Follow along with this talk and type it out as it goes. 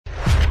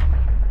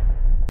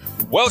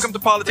Welcome to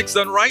Politics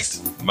Done Right.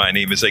 My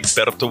name is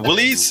Egberto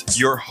Willies,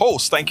 your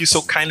host. Thank you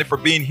so kindly for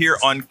being here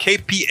on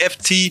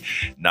KPFT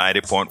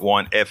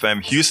 90.1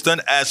 FM Houston,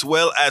 as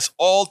well as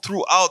all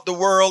throughout the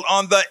world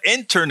on the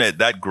internet,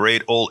 that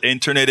great old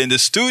internet. In the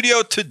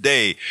studio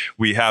today,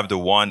 we have the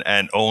one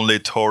and only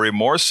Tori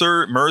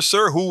Mercer,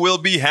 who will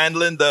be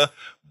handling the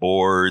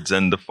boards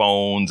and the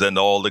phones and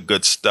all the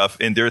good stuff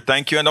in there.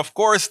 Thank you. And of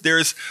course,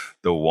 there's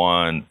the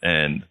one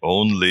and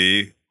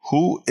only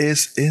who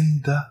is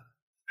in the...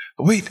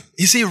 Wait,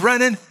 is he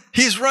running?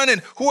 He's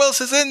running. Who else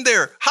is in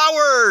there?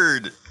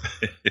 Howard!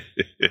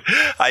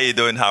 How you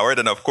doing, Howard?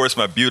 And of course,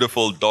 my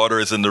beautiful daughter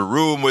is in the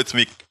room with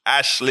me,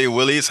 Ashley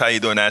Willies. How you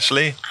doing,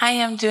 Ashley? I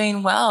am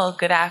doing well.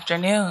 Good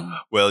afternoon.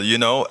 Well, you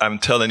know, I'm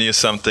telling you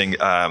something.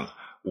 I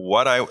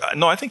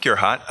think you're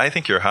hot. I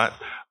think you're hot.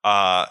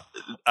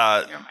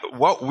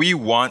 What we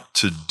want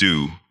to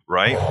do,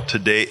 right,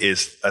 today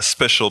is a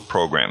special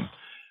program.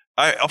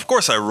 Of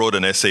course, I wrote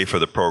an essay for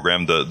the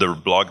program, the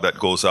blog that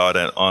goes out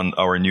on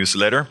our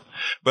newsletter.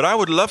 But I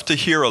would love to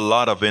hear a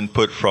lot of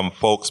input from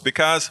folks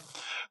because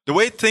the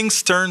way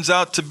things turns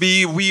out to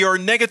be, we are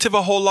negative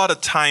a whole lot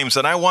of times.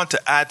 And I want to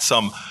add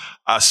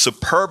a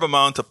superb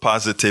amount of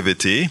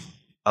positivity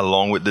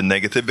along with the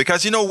negative.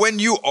 Because, you know, when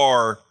you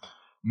are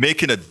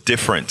making a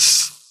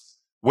difference,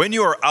 when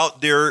you are out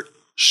there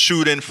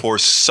shooting for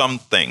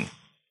something,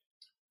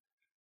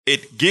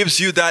 it gives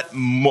you that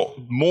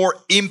more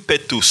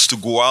impetus to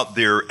go out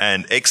there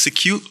and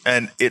execute,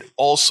 and it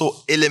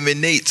also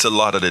eliminates a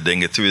lot of the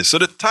negativity. So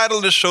the title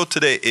of the show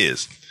today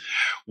is,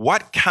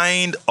 what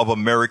kind of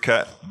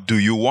America do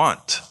you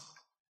want?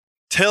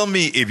 Tell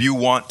me if you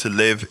want to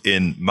live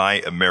in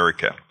my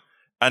America.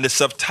 And the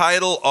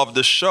subtitle of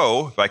the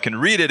show, if I can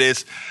read it,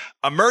 is,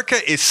 America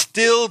is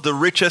still the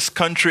richest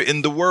country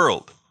in the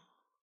world.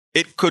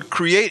 It could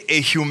create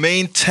a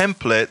humane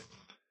template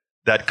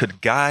that could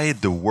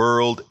guide the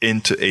world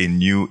into a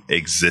new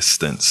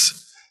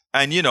existence.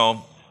 And, you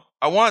know,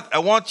 I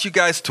want you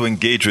guys to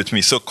engage with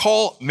me. So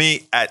call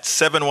me at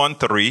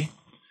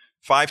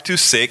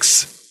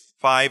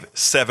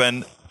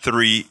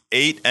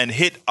 713-526-5738 and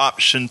hit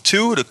option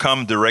 2 to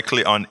come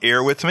directly on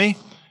air with me.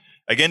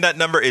 Again, that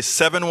number is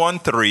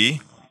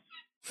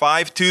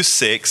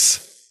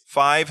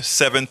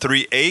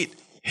 713-526-5738.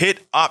 Hit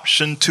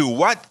option 2.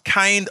 What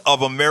kind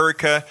of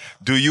America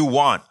do you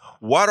want?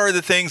 What are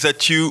the things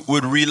that you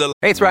would really like?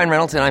 Hey, it's Ryan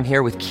Reynolds, and I'm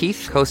here with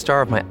Keith,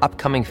 co-star of my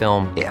upcoming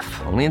film,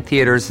 If, only in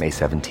theaters May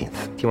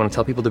 17th. Do you want to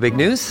tell people the big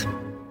news?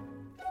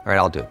 All right,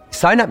 I'll do it.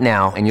 Sign up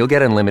now and you'll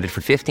get unlimited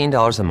for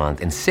 $15 a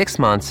month and 6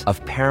 months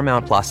of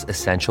Paramount Plus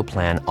Essential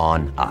Plan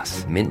on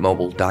us.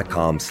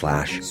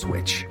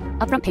 MintMobile.com/switch.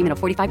 Upfront payment of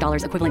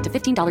 $45 equivalent to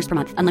 $15 per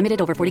month.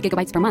 Unlimited over 40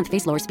 gigabytes per month.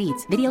 Face lower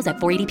speeds. Videos at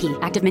 480p.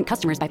 Active Mint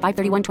customers by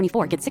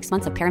 531.24 get 6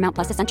 months of Paramount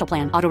Plus Essential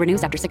Plan. Auto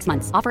renews after 6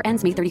 months. Offer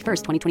ends May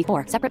 31st,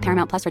 2024. Separate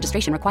Paramount Plus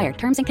registration required.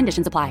 Terms and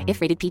conditions apply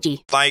if rated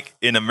PG. Like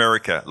in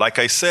America. Like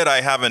I said,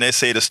 I have an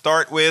essay to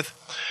start with.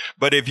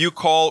 But if you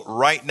call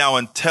right now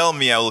and tell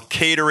me, I will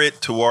cater it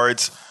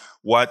towards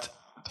what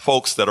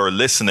folks that are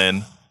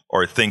listening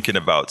are thinking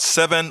about.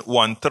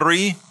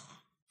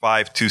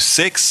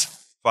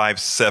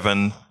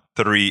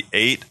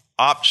 713-526-5738.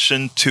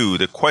 Option 2,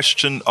 the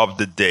question of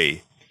the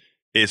day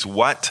is,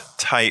 what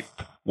kind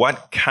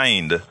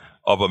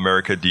of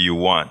America do you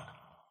want?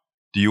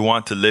 Do you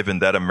want to live in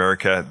that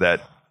America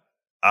that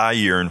I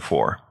yearn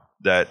for,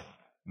 that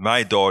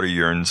my daughter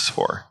yearns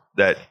for,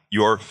 that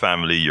your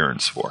family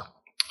yearns for?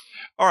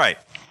 All right.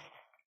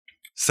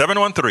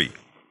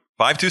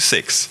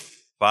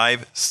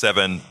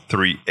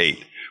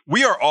 713-526-5738.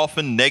 We are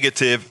often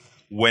negative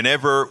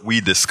whenever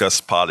we discuss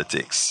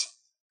politics.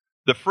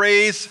 The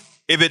phrase,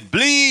 if it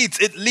bleeds,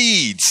 it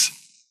leads.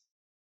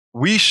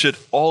 We should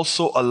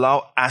also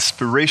allow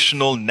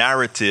aspirational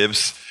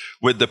narratives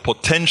with the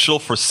potential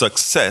for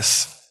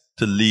success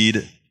to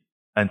lead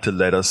and to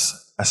let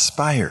us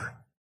aspire,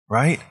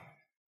 right?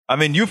 I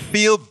mean, you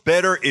feel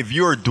better if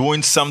you're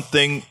doing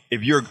something,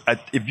 if you're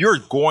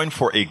going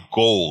for a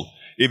goal,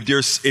 if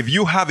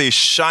you have a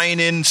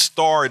shining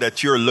star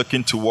that you're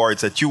looking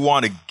towards, that you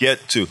want to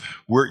get to,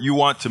 where you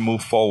want to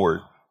move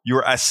forward.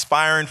 You're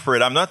aspiring for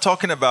it. I'm not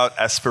talking about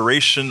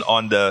aspiration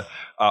on the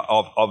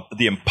of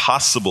the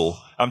impossible.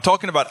 I'm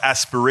talking about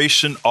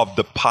aspiration of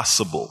the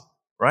possible,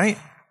 right?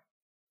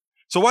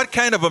 So what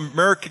kind of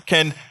America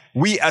can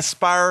we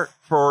aspire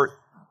for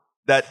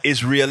that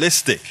is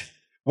realistic?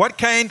 What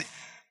kind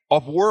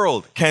of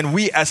world can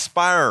we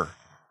aspire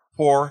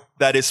for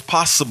that is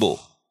possible?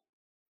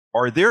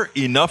 Are there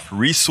enough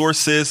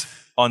resources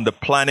on the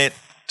planet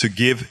to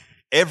give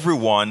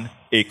everyone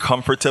a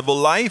comfortable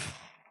life?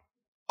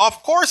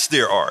 Of course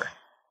there are.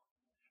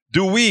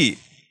 Do we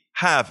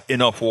have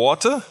enough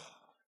water?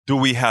 Do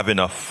we have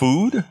enough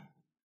food?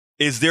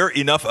 Is there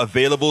enough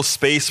available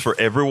space for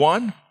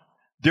everyone?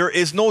 There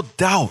is no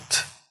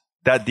doubt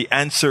that the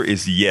answer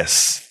is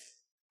yes.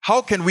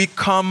 How can we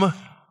come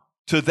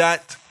to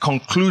that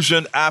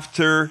conclusion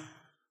after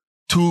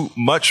too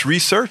much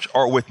research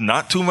or with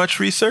not too much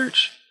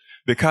research?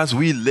 Because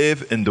we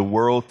live in the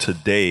world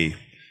today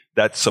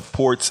that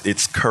supports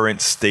its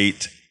current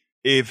state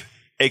if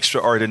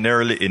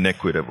extraordinarily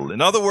inequitable.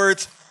 In other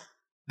words,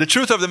 the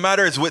truth of the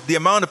matter is, with the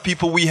amount of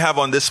people we have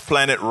on this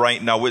planet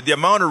right now, with the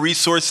amount of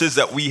resources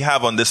that we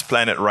have on this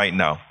planet right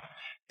now,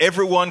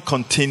 everyone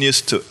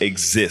continues to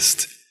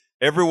exist.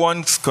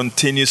 Everyone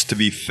continues to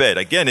be fed.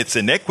 Again, it's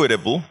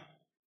inequitable,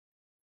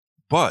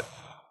 but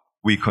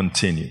we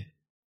continue.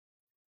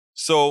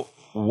 So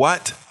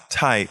what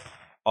type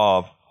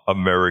of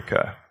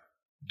America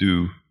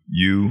do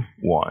you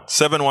want?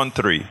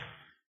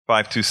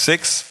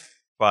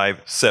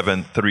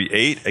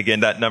 713-526-5738. Again,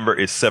 that number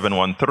is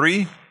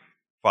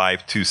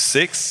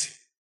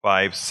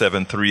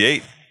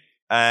 713-526-5738.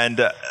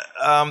 And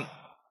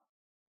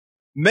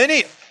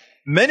many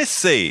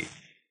say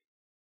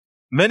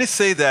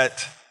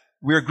that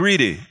we're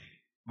greedy,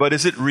 but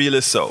is it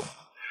really so?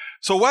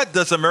 So what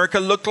does America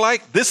look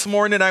like? This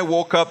morning I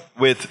woke up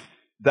with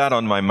that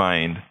on my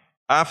mind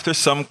after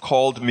some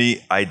called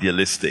me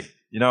idealistic.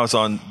 You know, I was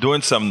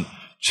doing some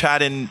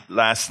chatting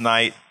last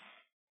night.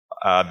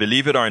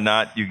 Believe it or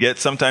not,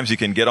 sometimes you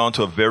can get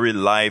onto a very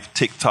live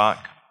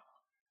TikTok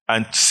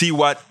and see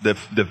what the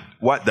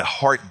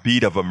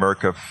heartbeat of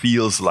America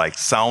feels like,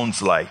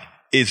 sounds like,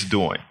 is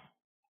doing,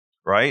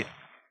 right?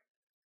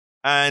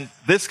 And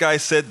this guy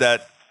said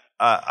that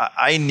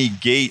I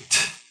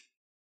negate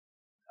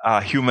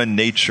human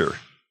nature.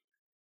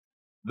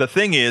 The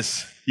thing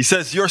is, he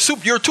says,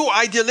 you're too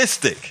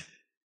idealistic.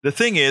 The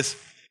thing is,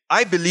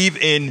 I believe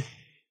in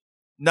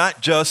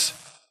not just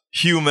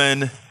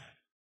human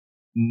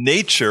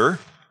nature,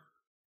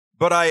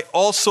 but I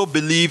also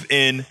believe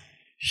in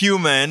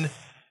human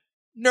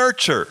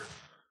nurture.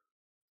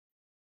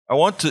 I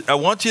want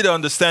you to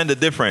understand the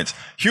difference.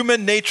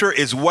 Human nature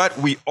is what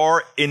we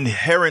are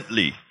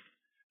inherently.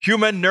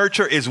 Human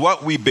nurture is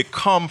what we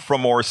become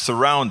from our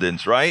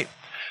surroundings, right?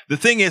 The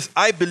thing is,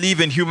 I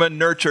believe in human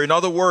nurture. In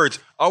other words,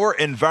 our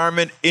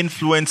environment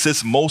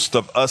influences most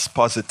of us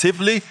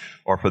positively,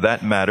 or for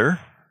that matter,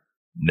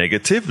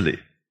 negatively.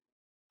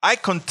 I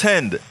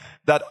contend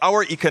that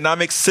our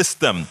economic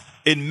system,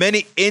 in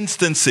many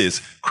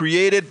instances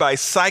created by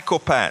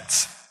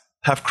psychopaths,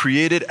 have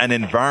created an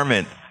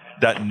environment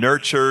that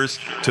nurtures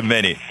to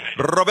many.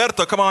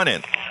 Roberto, come on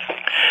in.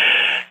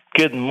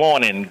 Good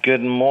morning,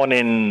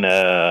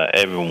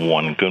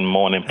 everyone. Good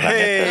morning,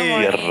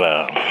 Planeta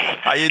Tierra.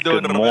 How you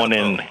doing, Good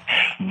morning.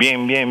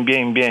 Roberto?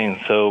 Bien.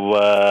 So,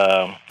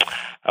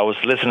 I was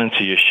listening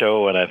to your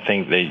show, and I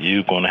think that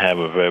you're going to have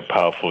a very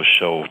powerful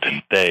show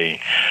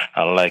today.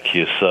 I like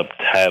your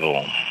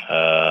subtitle.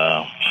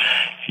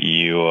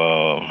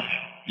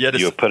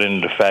 You're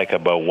putting the fact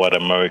about what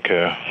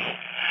America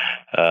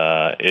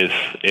is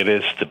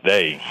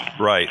today.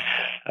 Right.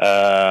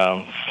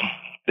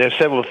 There are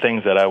several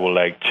things that I would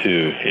like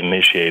to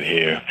initiate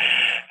here.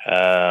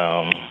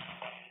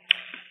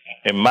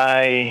 In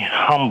my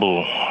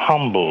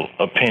humble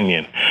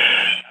opinion,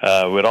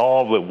 with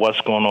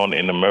what's going on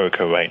in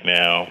America right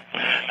now,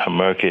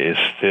 America is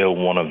still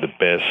one of the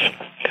best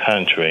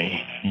countries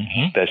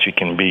that you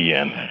can be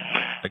in.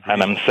 Agreed.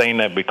 And I'm saying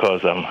that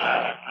because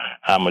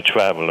I'm a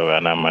traveler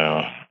and I'm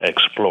an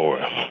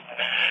explorer.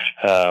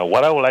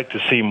 What I would like to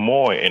see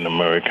more in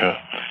America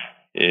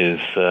is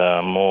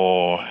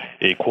more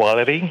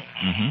equality,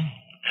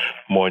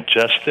 more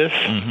justice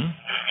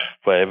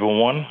for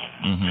everyone.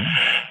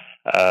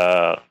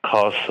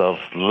 Cost of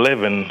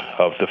living,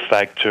 of the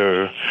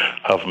factor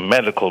of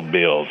medical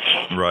bills.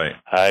 Right.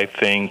 I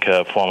think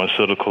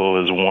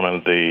pharmaceutical is one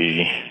of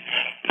the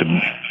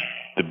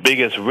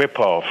biggest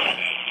ripoff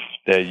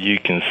that you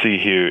can see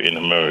here in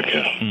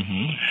America.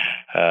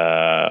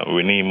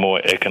 We need more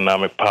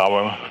economic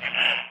power,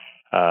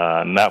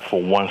 not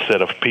for one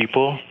set of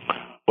people,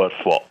 but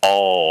for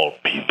all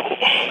people.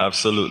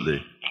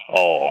 Absolutely.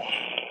 All.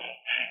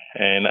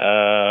 And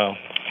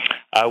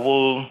I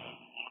will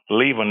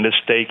leave on this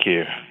stake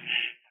here.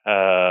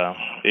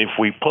 If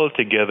we pull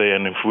together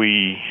and if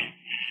we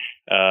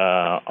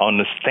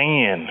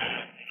understand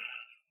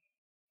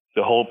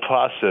the whole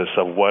process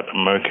of what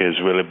America is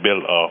really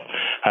built of,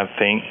 I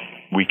think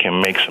we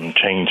can make some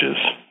changes.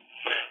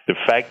 The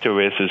factor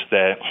is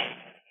that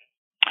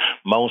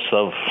most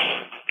of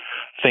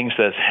things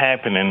that's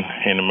happening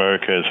in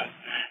America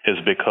is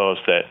because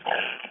that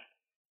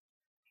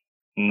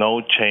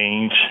no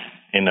change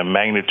in the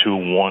magnitude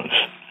wants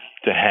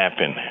to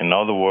happen. In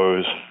other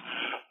words,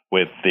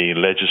 with the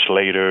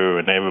legislator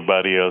and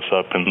everybody else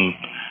up in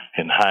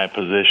high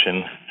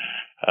position,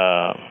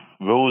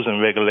 rules and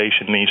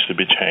regulation needs to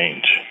be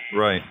changed.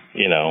 Right.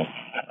 You know,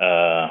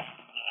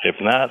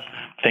 if not,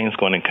 things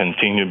going to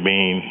continue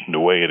being the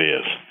way it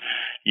is.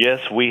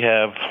 Yes, we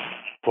have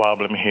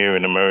problem here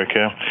in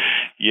America.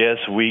 Yes,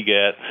 we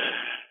get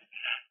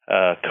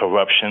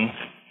corruption.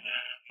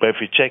 But if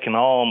you check in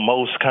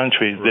most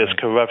countries, there's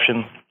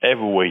corruption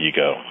everywhere you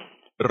go.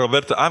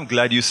 Roberto, I'm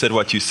glad you said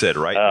what you said,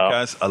 right?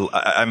 Because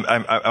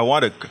I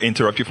want to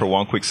interrupt you for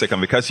one quick second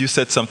because you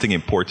said something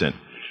important.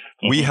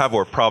 We have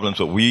our problems,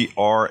 but we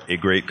are a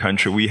great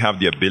country. We have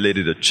the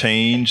ability to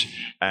change.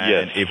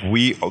 And if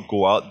we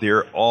go out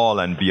there all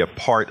and be a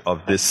part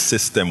of this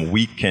system,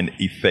 we can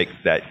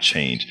effect that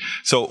change.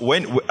 So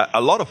when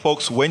a lot of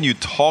folks, when you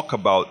talk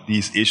about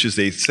these issues,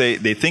 they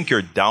think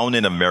you're down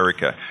in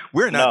America.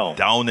 We're not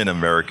down in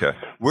America.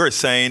 We're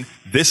saying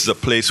this is a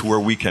place where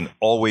we can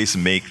always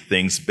make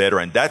things better.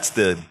 And that's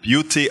the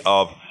beauty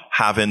of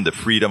having the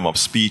freedom of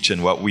speech,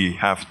 and what we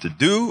have to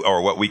do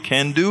or what we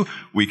can do,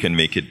 we can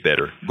make it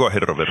better. Go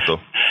ahead, Roberto.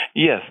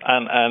 Yes,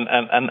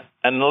 and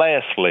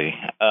lastly,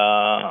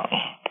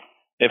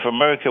 if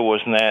America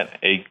was not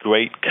a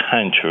great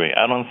country,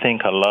 I don't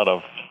think a lot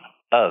of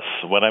us,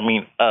 when I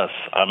mean us,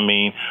 I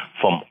mean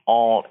from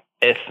all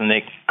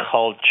ethnic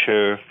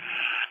culture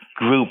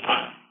group,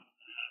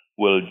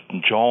 will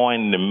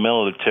join the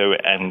military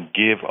and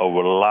give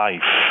our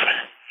life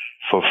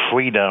for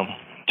freedom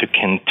to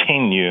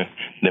continue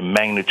the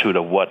magnitude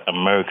of what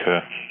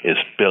America is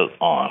built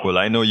on. Well,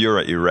 I know you're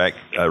an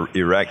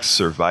Iraq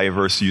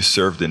survivor. So you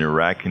served in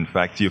Iraq. In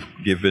fact, you've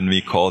given me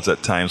calls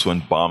at times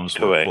when bombs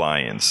were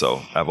flying.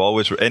 So I've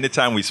always,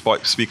 anytime we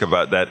speak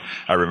about that,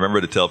 I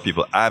remember to tell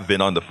people I've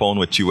been on the phone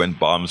with you when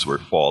bombs were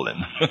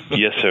falling.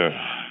 Yes, sir.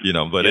 You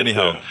know, but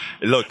anyhow,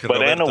 look. But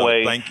Roberto,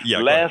 anyway,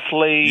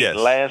 lastly,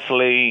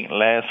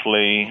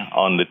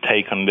 on the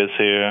take on this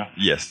here.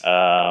 Yes.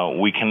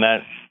 We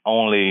cannot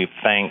only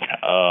thank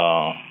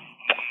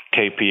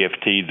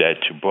KPFT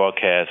that you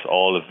broadcast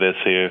all of this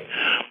here,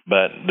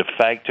 but the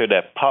factor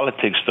that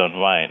Politics Done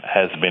Right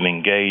has been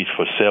engaged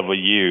for several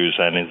years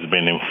and has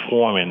been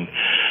informing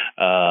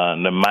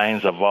the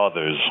minds of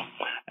others.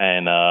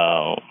 And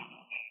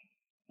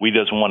we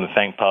just want to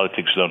thank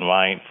Politics Done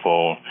Right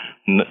for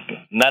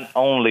not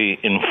only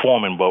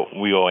informing, but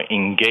we are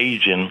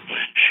engaging,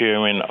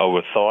 sharing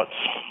our thoughts,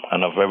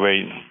 and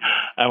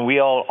we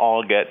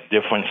all get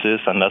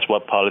differences, and that's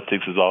what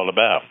politics is all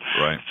about.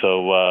 Right.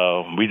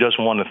 So we just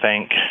want to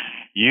thank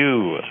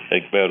you,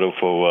 Egberto,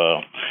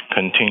 for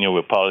continuing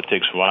with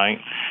Politics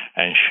Right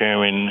and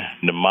sharing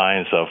the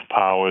minds of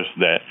powers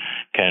that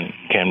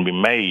can be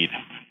made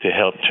to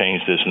help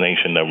change this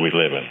nation that we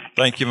live in.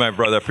 Thank you, my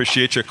brother.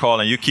 Appreciate your call.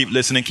 And you keep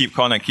listening, keep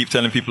calling, and keep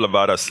telling people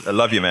about us. I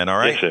love you, man. All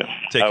right? Yes, sir.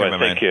 Take care, my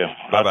man. Take care.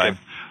 Bye-bye. Okay.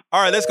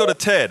 All right, let's go to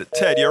Ted.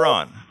 Ted, you're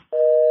on.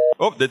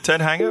 Oh, did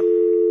Ted hang up?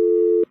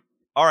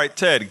 All right,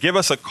 Ted, give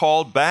us a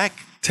call back.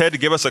 Ted,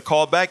 give us a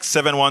call back,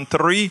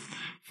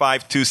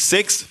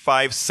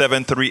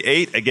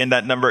 713-526-5738. Again,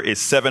 that number is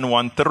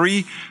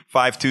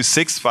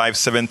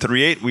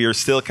 713-526-5738. We are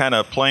still kind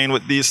of playing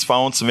with these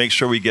phones to make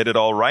sure we get it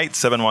all right.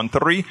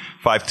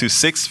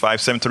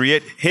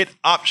 713-526-5738. Hit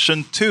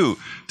option 2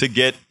 to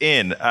get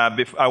in.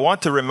 I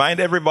want to remind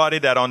everybody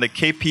that on the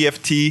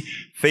KPFT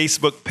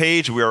Facebook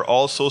page, we are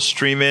also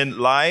streaming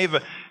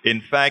live. In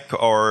fact,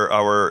 our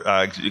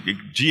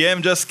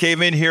GM just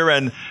came in here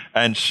and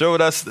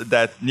showed us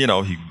that, you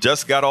know, he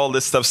just got all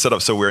this stuff set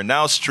up. So we're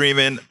now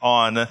streaming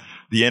on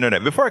the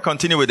internet. Before I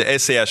continue with the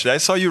essay, Ashley, I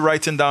saw you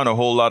writing down a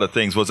whole lot of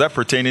things. Was that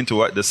pertaining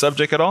to the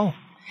subject at all?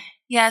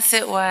 Yes,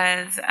 it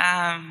was.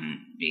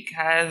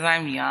 Because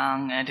I'm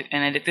young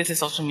and addicted to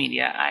social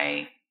media,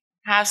 I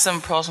have some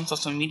pros on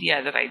social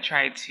media that I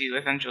try to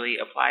essentially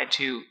apply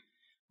to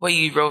what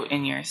you wrote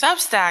in your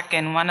Substack.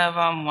 And one of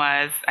them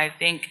was, I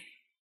think,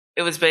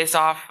 it was based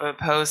off a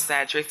post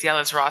that Tracee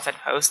Ellis Ross had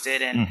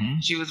posted,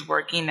 and she was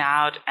working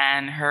out,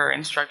 and her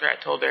instructor had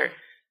told her,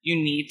 you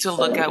need to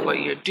look at what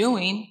you're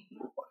doing.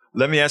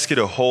 Let me ask you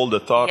to hold the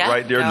thought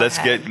right there.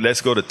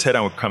 Let's go to Ted,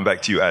 and we'll come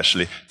back to you,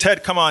 Ashley.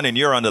 Ted, come on in.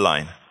 You're on the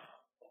line.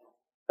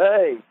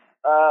 Hey,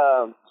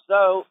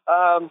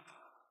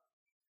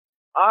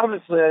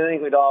 obviously, I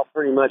think we'd all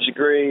pretty much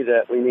agree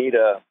that we need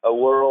a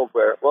world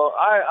where,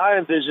 I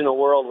envision a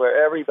world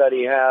where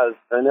everybody has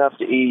enough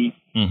to eat,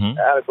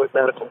 adequate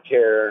medical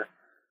care,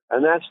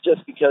 and that's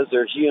just because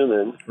they're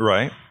human.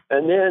 Right.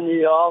 And then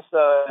you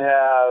also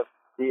have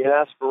the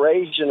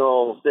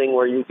aspirational thing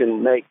where you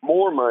can make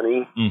more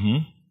money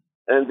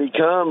and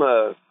become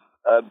a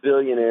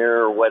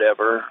billionaire or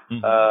whatever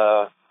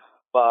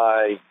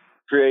by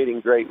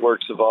creating great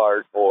works of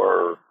art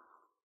or,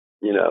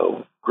 you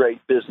know, great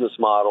business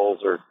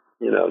models or,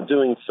 you know,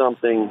 doing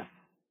something.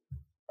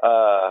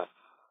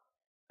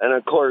 And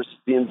of course,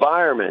 the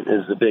environment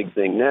is the big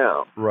thing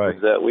now.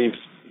 Right. That we've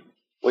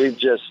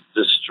just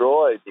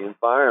destroyed the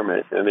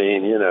environment. I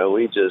mean, you know,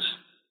 we just,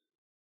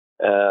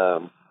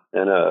 and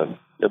a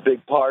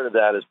big part of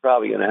that is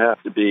probably going to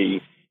have to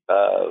be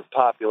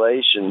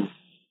population,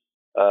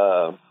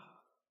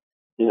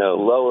 you know,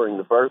 lowering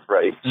the birth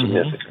rate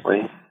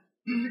significantly,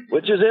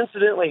 which is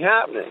incidentally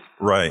happening.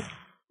 Right.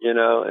 You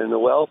know, in the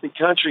wealthy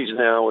countries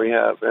now, we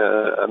have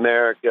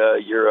America,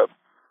 Europe,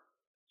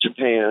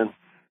 Japan,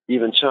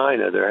 even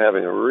China. They're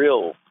having a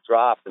real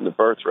drop in the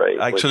birth rate.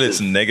 Actually, it's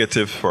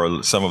negative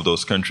for some of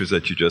those countries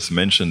that you just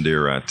mentioned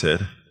there,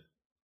 Ted.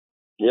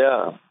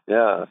 Yeah.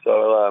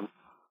 So,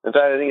 in fact,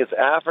 I think it's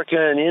Africa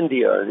and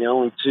India are the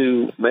only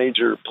two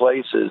major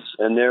places.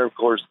 And they're, of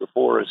course, the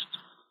forest.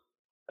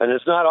 And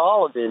it's not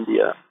all of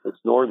India. It's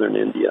northern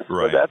India.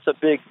 Right. So that's a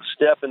big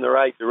step in the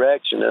right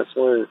direction. That's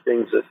one of the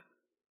things that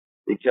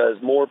because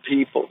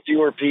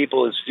fewer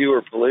people is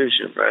fewer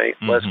pollution, right?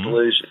 Mm-hmm. Less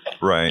pollution.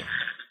 Right.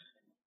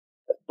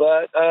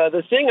 But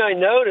the thing I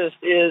noticed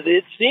is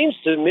it seems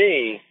to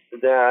me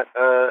that,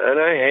 and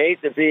I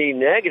hate to be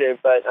negative,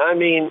 but I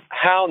mean,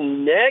 how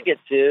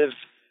negative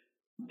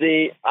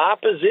the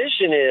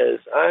opposition is.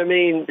 I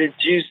mean, did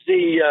you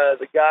see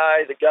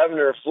the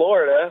governor of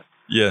Florida?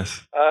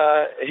 Yes.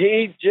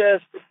 He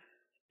just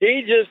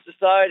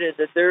decided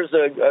that there's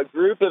a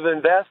group of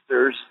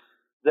investors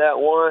that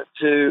want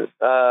to,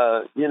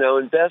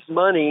 invest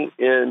money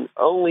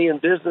only in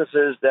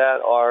businesses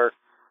that are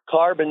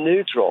carbon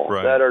neutral,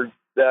 right.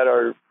 that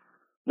are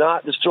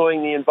not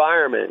destroying the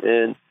environment.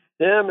 And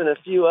him and a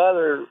few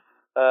other,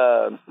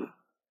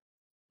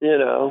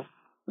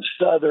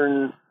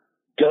 Southern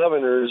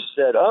governors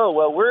said, "Oh,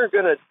 well, we're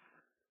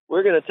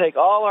gonna take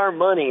all our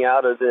money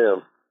out of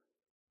them."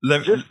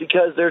 Just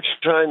because they're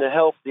trying to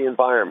help the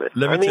environment.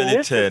 Let me tell you,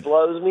 this Ted, just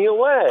blows me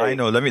away. I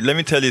know. Let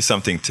me tell you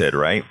something, Ted.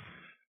 Right?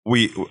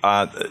 We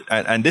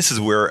and this is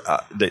where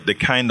the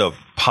kind of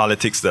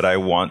politics that I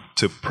want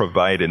to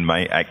provide in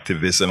my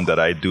activism that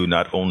I do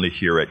not only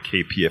here at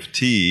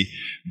KPFT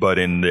but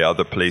in the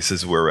other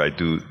places where I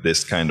do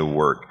this kind of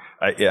work,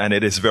 and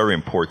it is very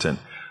important.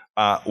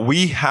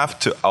 We have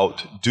to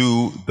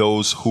outdo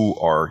those who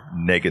are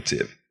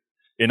negative.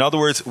 In other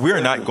words,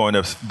 they're not going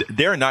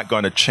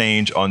to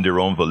change on their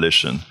own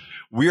volition.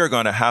 We are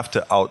going to have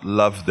to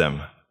outlove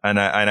them. And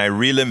I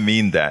really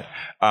mean that.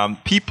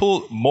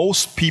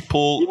 Most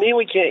people. You mean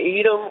we can't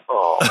eat them?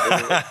 Oh.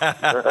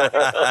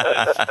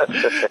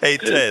 Hey,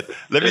 Ted,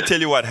 let me tell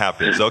you what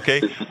happens,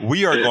 okay?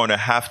 We are going to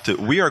have to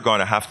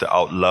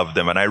outlove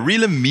them. And I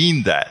really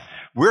mean that.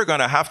 We're going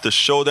to have to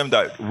show them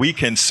that we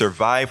can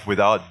survive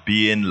without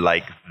being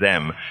like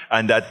them,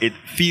 and that it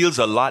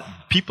feels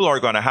people are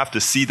going to have to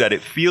see that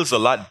it feels a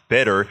lot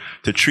better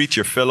to treat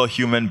your fellow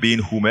human being,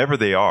 whomever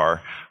they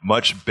are,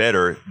 much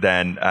better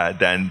than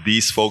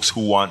these folks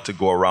who want to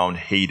go around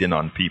hating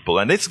on people.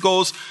 And this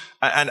goes,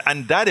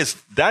 and that is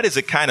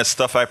the kind of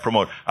stuff I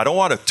promote. I don't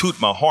want to toot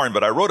my horn,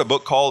 but I wrote a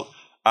book called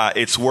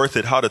It's Worth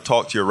It, How to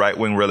Talk to Your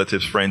Right-Wing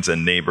Relatives, Friends,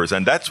 and Neighbors.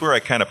 And that's where I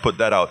kind of put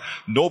that out.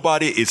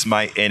 Nobody is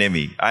my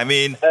enemy. I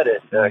mean...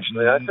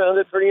 Actually, I found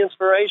it pretty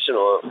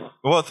inspirational.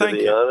 Well, thank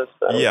you. Honest.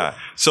 Yeah.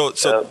 So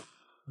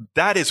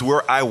that is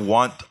where I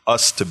want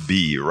us to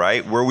be,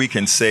 right? Where we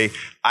can say,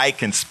 I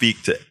can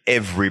speak to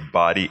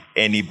everybody,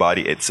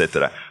 anybody,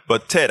 etc.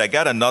 But Ted, I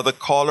got another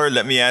caller.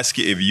 Let me ask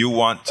you if you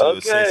want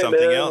to say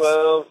something else.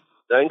 Well,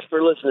 thanks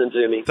for listening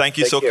to me. Thank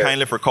you so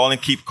kindly for calling.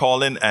 Keep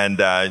calling. And,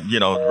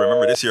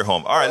 remember, this is your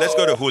home. All right, let's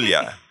go to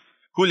Julia.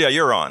 Julia,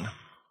 you're on.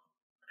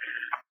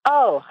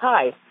 Oh,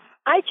 hi.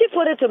 I just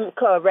wanted to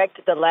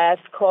correct the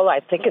last caller. I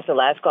think it's the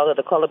last caller,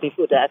 the caller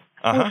before that,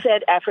 who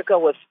said Africa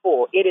was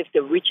poor. It is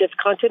the richest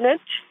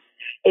continent.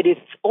 It is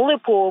only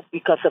poor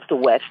because of the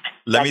West.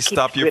 Let me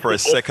stop you for a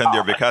second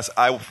there, because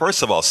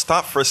first of all,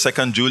 stop for a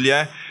second,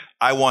 Julia.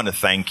 I want to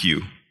thank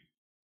you.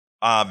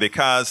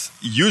 Because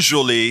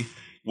usually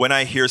when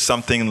I hear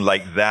something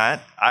like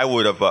that, I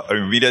would have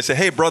immediately say,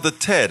 hey, Brother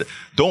Ted,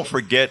 don't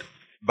forget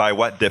by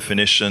what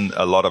definition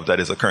a lot of that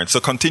is occurring.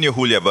 So continue,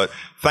 Julia, but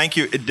thank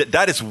you.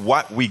 That is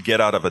what we get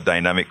out of a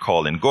dynamic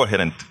call-in. Go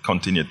ahead and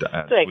continue,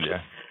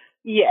 Julia.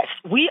 Yes,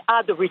 we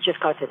are the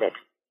richest continent.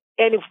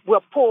 And if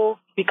we're poor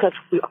because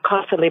we are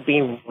constantly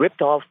being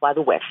ripped off by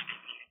the West.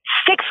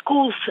 6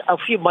 schools a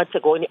few months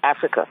ago in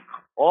Africa,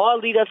 all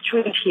leaders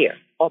trained here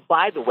or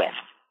by the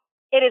West.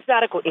 It is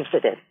not a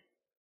coincidence.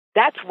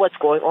 That's what's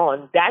going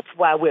on. That's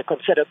why we're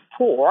considered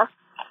poor.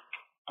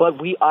 But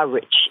we are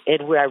rich,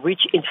 and we are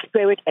rich in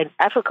spirit, and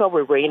Africa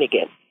will reign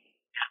again.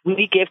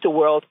 We gave the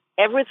world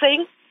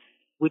everything.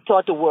 We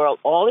taught the world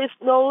all it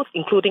knows,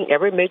 including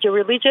every major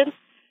religion,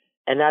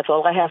 and that's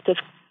all I have to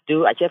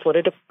do. I just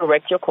wanted to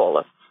correct your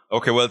caller.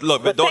 Okay, well,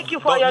 look, but thank you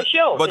for your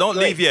show. But don't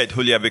leave yet,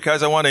 Julia,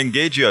 because I want to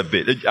engage you a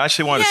bit. I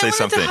actually want to say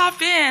something. I wanted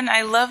to hop in.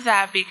 I love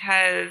that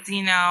because,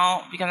 I'm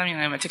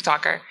a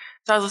TikToker.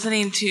 So I was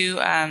listening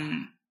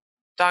to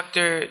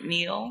Dr.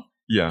 Neil.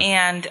 Yeah.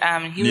 And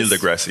Neil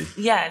deGrasse.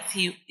 Yes,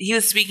 he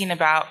was speaking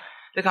about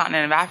the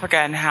continent of Africa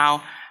and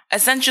how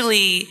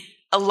essentially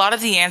a lot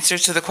of the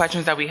answers to the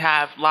questions that we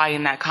have lie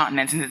in that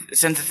continent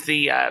since it's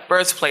the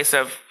birthplace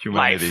of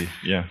humanity. Life.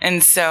 Yeah.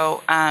 And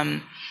so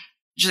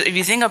just if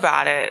you think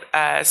about it,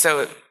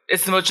 so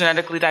it's the most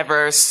genetically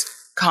diverse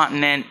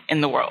continent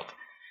in the world.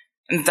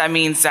 And that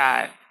means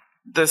that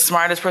the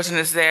smartest person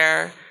is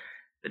there,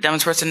 the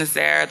dumbest person is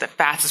there, the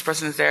fastest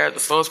person is there, the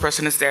slowest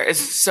person is there.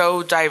 It's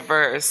so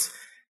diverse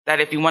that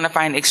if you want to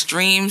find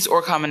extremes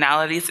or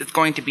commonalities, it's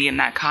going to be in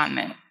that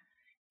continent.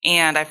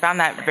 And I found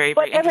that very,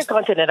 very interesting. But every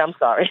continent, I'm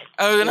sorry.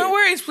 Oh, no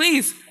worries,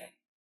 please.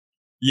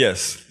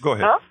 Yes, go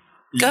ahead. Huh?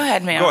 Go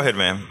ahead, ma'am. Go ahead,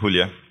 ma'am,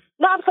 Julia.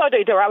 No, I'm sorry to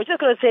interrupt. I was just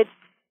going to say,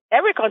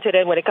 every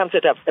continent, when it comes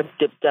to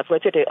the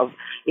diversity of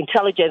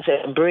intelligence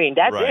and brain,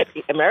 that's right.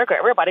 it. America,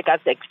 everybody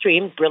got the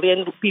extreme,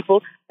 brilliant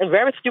people and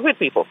very stupid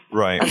people.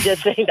 Right. I'm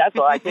just saying that's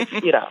all. I just,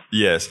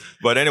 Yes,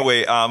 but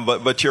anyway,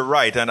 but you're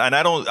right, and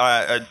I don't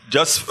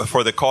just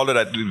for the caller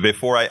that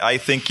before I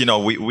think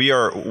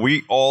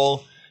we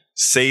all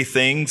say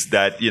things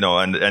that,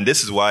 and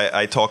this is why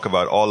I talk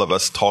about all of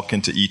us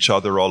talking to each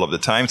other all of the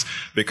times,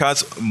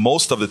 because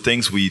most of the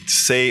things we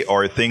say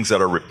are things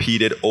that are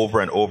repeated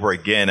over and over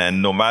again.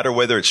 And no matter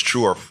whether it's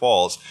true or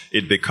false,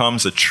 it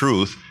becomes a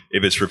truth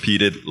if it's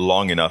repeated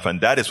long enough.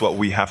 And that is what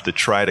we have to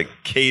try to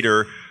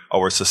cater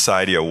our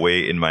society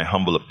away, in my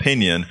humble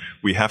opinion.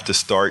 We have to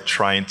start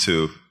trying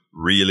to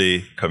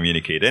really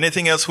communicate.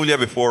 Anything else, Julia,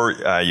 before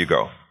you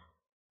go?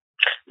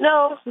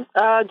 No,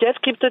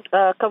 just keep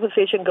the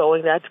conversation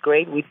going. That's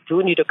great. We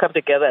do need to come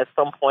together at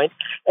some point.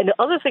 And the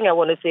other thing I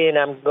want to say, and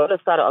I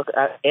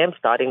am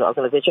starting an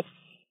organization,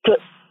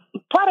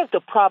 part of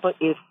the problem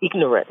is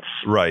ignorance.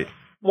 Right.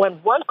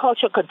 When one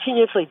culture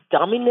continuously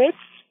dominates,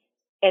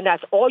 and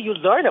that's all you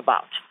learn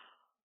about,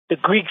 the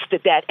Greeks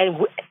did that.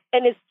 And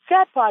the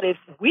sad part is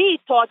we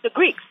taught the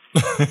Greeks.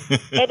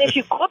 And if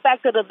you go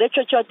back to the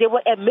literature, they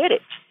will admit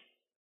it.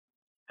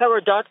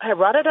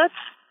 Herodotus,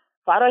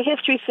 father of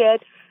history,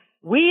 said,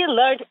 we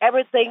learned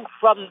everything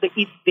from the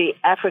Egyptians.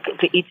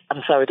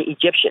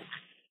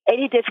 And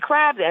he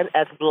described them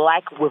as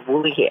black with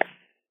woolly hair.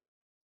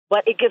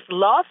 But it gets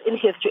lost in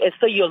history, and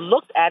so you're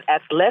looked at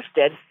as less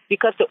than,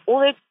 because the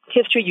only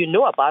history you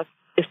know about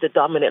is the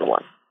dominant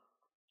one.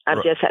 I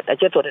just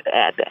wanted to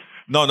add that.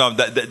 No,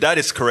 that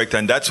is correct,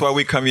 and that's why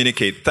we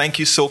communicate. Thank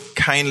you so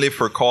kindly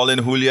for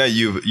calling, Julia.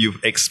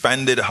 You've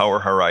expanded our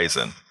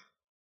horizon.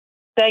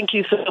 Thank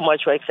you so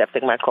much for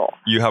accepting my call.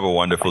 You have a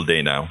wonderful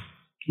day now.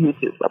 You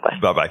too. Bye-bye.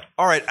 Bye-bye.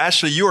 All right,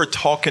 Ashley, you were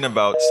talking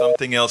about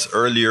something else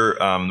earlier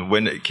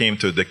when it came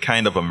to the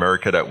kind of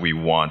America that we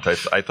want. I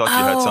thought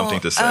you had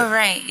something to say. Oh,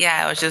 right.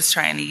 Yeah, I was just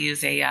trying to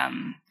use a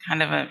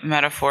kind of a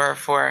metaphor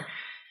for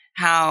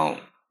how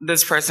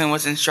this person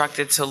was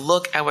instructed to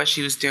look at what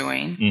she was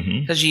doing,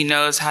 because she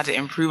knows how to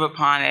improve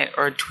upon it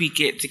or tweak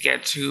it to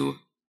get to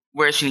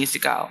where she needs to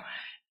go.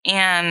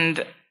 And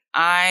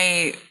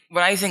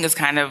what I think is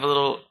kind of a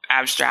little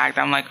abstract,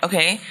 I'm like,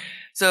 okay,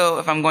 so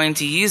if I'm going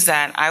to use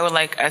that, I would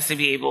like us to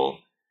be able,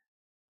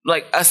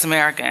 like us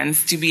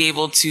Americans, to be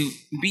able to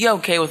be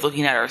okay with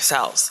looking at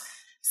ourselves.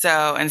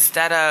 So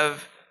instead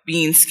of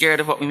being scared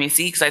of what we may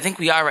see, because I think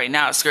we are right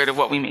now scared of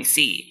what we may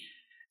see.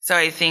 So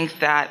I think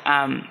that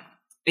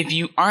if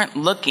you aren't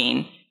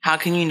looking, how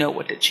can you know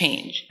what to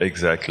change?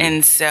 Exactly.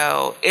 And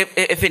so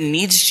if it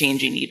needs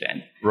changing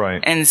even.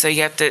 Right. And so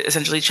you have to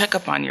essentially check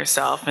up on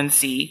yourself and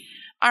see,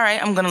 all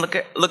right, I'm going to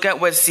look at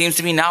what seems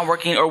to be not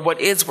working or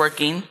what is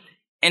working,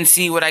 and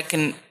see what I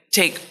can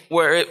take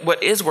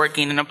what is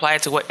working and apply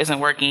it to what isn't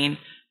working,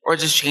 or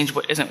just change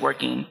what isn't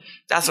working.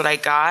 That's what I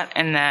got.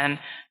 And then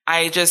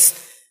I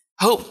just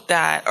hope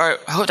that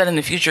in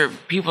the future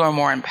people are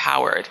more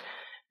empowered,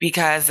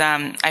 because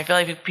I feel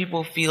like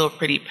people feel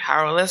pretty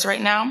powerless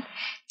right now,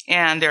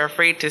 and they're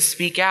afraid to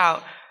speak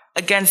out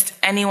against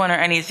anyone or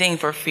anything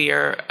for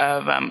fear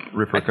of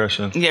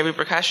repercussion.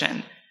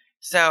 Repercussion.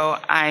 So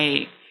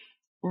I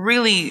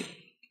really,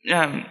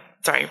 it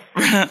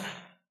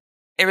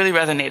really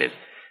resonated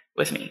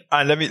with me.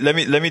 And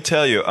let me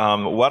tell you,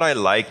 what I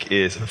like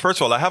is,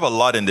 first of all, I have a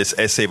lot in this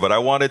essay, but I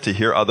wanted to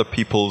hear other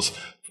people's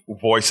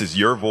voices,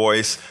 your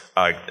voice,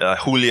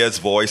 Julia's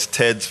voice,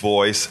 Ted's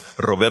voice,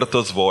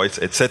 Roberto's voice,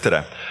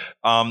 etc.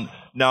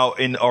 Now,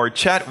 in our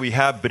chat, we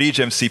have Bridge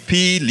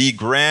MCP, Lee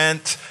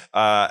Grant,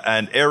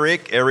 and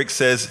Eric. Eric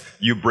says,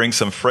 you bring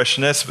some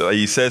freshness.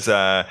 He says,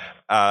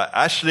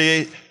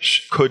 Ashley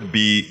could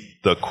be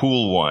the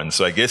cool one.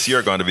 So I guess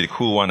you're going to be the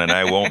cool one and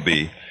I won't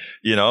be.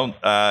 Now,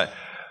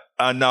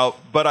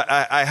 but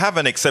I have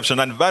an exception.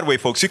 And by the way,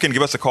 folks, you can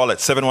give us a call at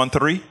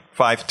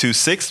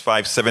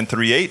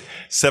 713-526-5738,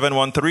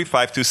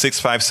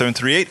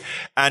 713-526-5738.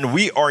 And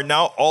we are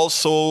now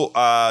also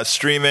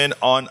streaming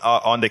on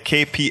the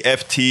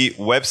KPFT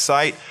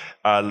website.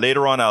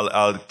 Later on,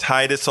 I'll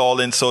tie this all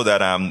in so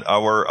that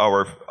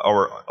our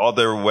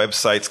other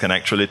websites can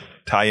actually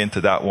tie into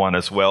that one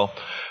as well.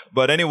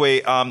 But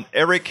anyway,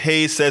 Eric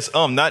Hayes says,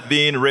 not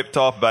being ripped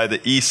off by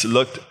the East,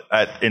 looked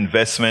at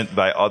investment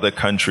by other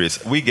countries.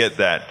 We get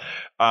that.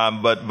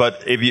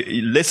 But if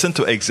you listen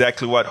to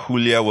exactly what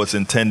Julia was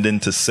intending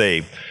to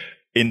say,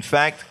 in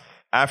fact,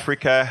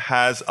 Africa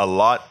has a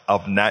lot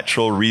of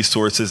natural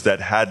resources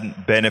that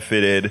hadn't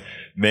benefited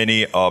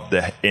many of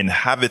the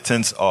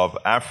inhabitants of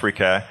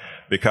Africa,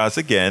 because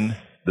again,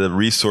 the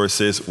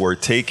resources were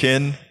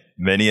taken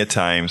many a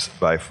times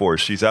by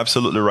force. She's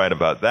absolutely right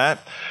about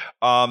that.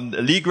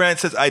 Lee Grant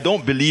says, I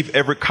don't believe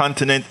every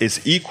continent is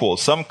equal.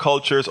 Some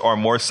cultures are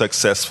more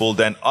successful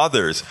than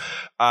others.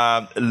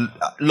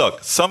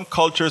 Look, some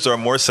cultures are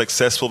more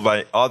successful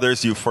by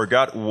others. You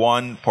forgot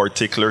one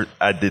particular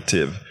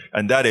additive,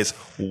 and that is,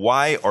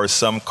 why are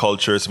some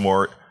cultures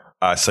more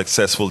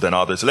successful than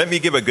others? Let me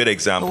give a good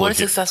example. What does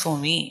successful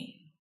mean?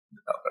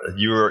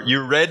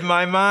 You read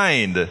my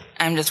mind.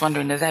 I'm just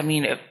wondering, does that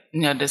mean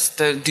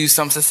do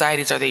some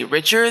societies, are they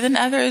richer than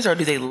others, or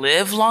do they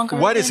live longer?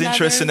 What is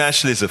interesting,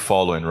 Ashley, is the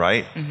following,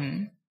 right?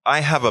 Mm-hmm.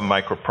 I have a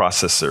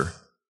microprocessor,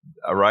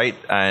 right?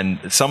 And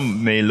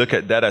some may look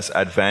at that as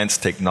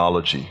advanced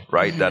technology,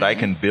 right? Mm-hmm. That I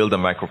can build a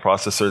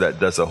microprocessor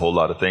that does a whole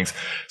lot of things.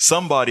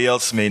 Somebody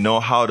else may know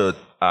how to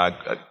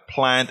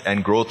plant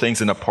and grow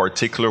things in a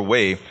particular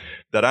way,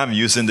 that I'm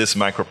using these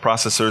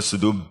microprocessors to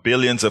do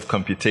billions of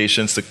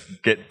computations to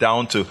get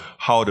down to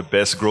how to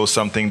best grow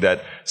something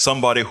that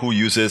somebody who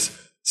uses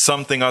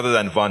something other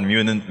than von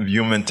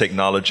Neumann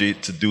technology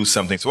to do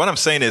something. So what I'm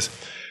saying is,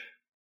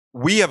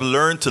 we have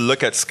learned to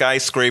look at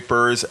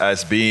skyscrapers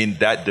as being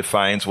that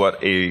defines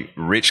what a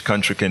rich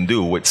country can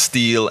do with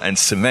steel and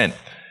cement.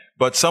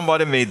 But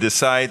somebody may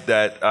decide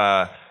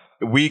that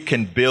we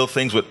can build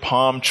things with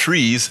palm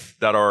trees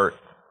that are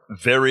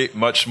very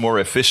much more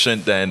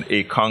efficient than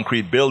a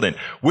concrete building.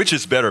 Which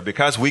is better,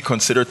 because we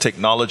consider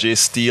technology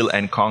steel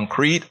and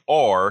concrete,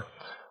 or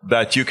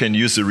that you can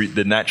use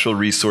the natural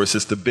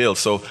resources to build?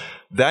 So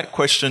that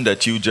question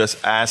that you just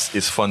asked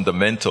is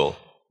fundamental.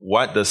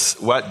 What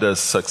does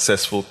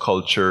successful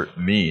culture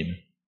mean?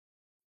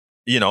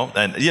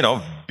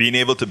 Being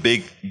able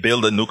to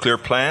build a nuclear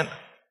plant,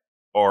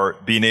 or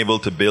being able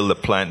to build a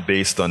plant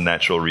based on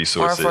natural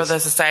resources. Or for the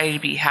society to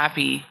be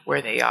happy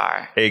where they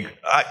are.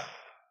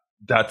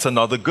 That's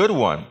another good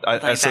one.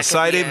 A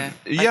society,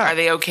 are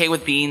they okay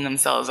with being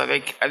themselves? Are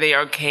they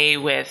okay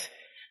with,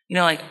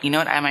 I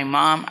have my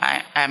mom,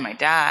 I have my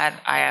dad,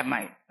 I have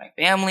my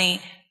family,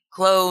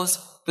 clothes,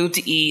 food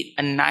to eat,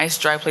 a nice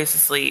dry place to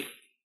sleep.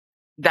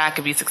 That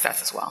could be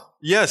success as well.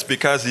 Yes,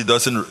 because it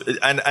doesn't,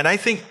 and I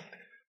think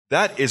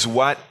that is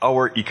what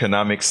our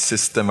economic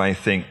system, I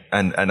think,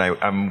 and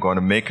I'm going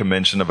to make a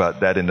mention about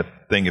that in the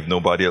thing if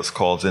nobody else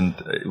calls in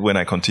when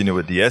I continue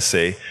with the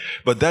essay.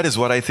 But that is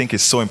what I think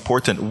is so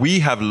important.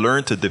 We have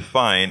learned to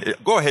define.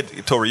 Go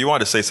ahead, Tori, you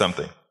want to say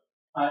something?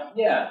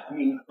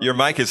 Your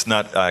mic is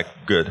not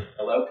good.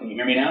 Hello, can you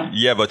hear me now?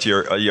 Yeah, but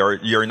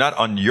you're not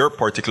on your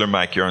particular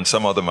mic. You're on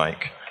some other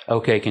mic.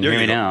 Okay, can you hear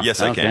me now?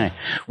 Yes, I can.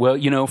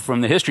 Well,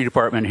 from the history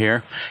department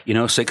here,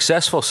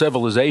 successful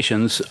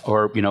civilizations,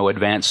 or,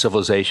 advanced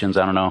civilizations,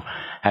 I don't know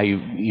how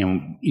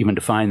you even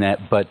define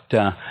that, but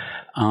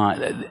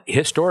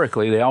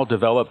historically they all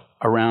developed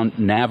around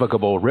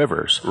navigable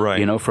rivers.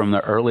 Right. From the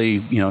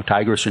early,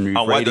 Tigris and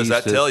Euphrates what does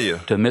that tell you?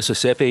 To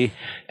Mississippi,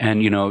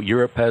 and,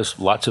 Europe has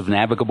lots of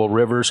navigable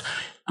rivers.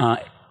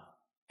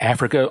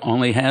 Africa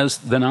only has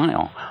the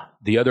Nile.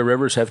 The other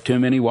rivers have too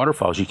many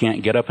waterfalls. You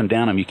can't get up and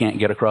down them. You can't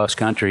get across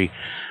country,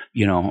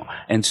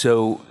 and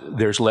so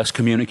there's less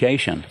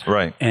communication,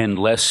 right, and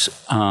less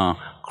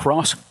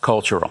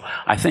cross-cultural.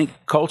 I think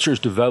cultures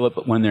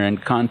develop when they're in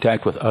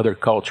contact with other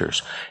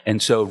cultures,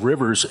 and so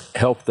rivers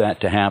help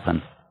that to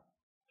happen.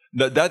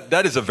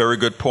 That is a very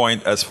good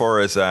point. As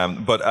far as,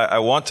 but I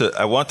want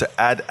to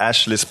add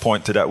Ashley's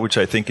point to that, which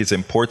I think is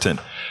important.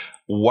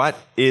 What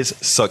is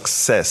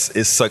success?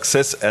 Is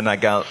success an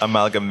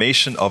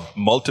amalgamation of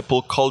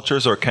multiple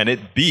cultures, or can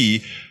it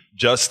be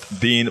just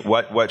being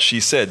what she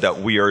said,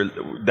 that we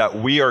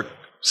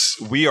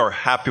are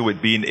happy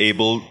with being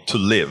able to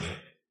live?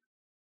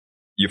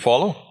 You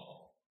follow?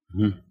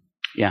 Mm-hmm.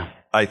 Yeah.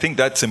 I think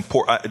that's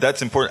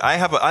important.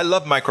 I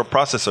love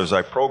microprocessors.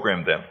 I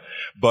program them.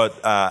 But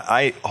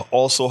I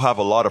also have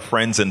a lot of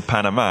friends in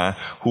Panama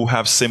who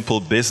have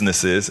simple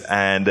businesses,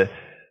 and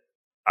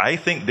I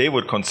think they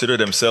would consider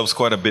themselves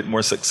quite a bit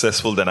more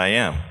successful than I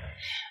am.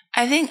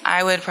 I think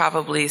I would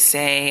probably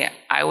say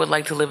I would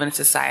like to live in a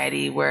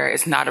society where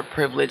it's not a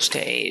privilege to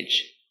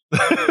age.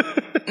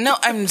 No,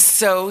 I'm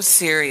so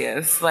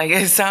serious.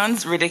 It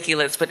sounds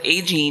ridiculous, but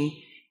aging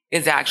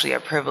is actually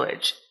a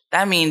privilege.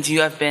 That means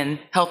you have been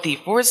healthy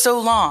for so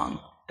long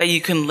that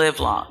you can live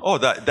long. Oh,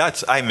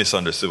 I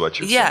misunderstood what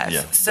you said. Yes.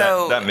 Yeah,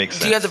 so that makes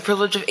sense. You have the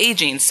privilege of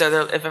aging. So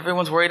that if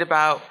everyone's worried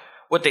about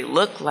what they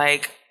look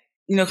like,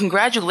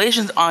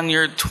 congratulations on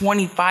your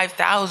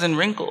 25,000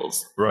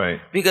 wrinkles.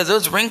 Right. Because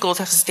those wrinkles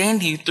have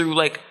sustained you through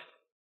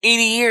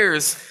 80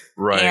 years.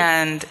 Right.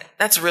 And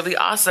that's really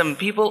awesome.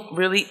 People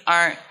really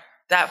aren't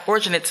that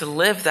fortunate to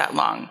live that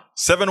long.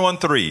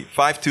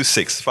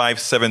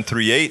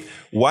 713-526-5738.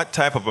 What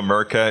type of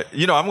America?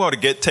 I'm going to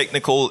get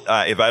technical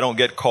if I don't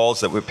get calls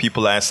that with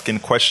people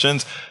asking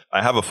questions.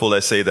 I have a full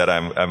essay that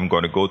I'm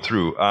going to go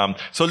through.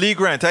 So Lee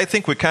Grant, I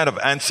think we kind of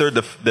answered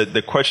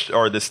the question,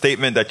 or the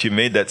statement that you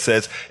made, that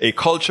says a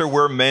culture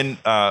where men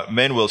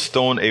will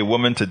stone a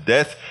woman to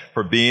death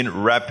for being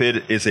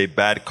rapid is a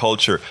bad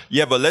culture.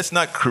 Yeah, but let's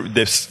not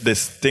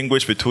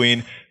distinguish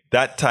between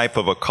that type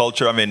of a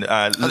culture. I mean,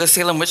 the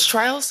Salem witch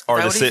trials?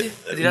 Or what you're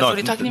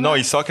talking about? No,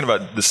 he's talking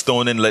about the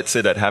stoning, let's say,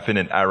 that happened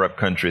in Arab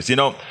countries.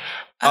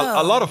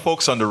 A lot of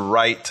folks on the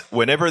right,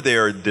 whenever they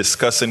are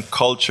discussing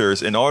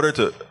cultures, in order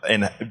to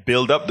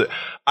build up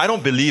I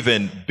don't believe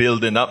in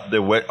building up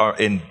or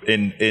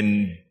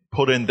in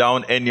putting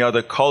down any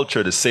other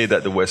culture to say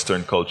that the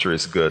Western culture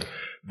is good.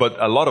 But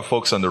a lot of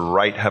folks on the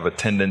right have a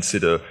tendency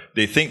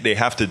they think they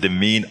have to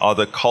demean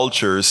other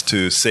cultures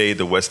to say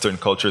the Western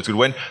culture is good,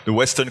 when the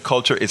Western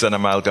culture is an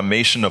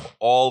amalgamation of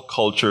all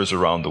cultures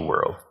around the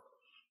world.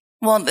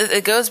 Well,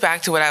 it goes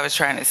back to what I was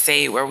trying to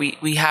say, where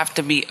we have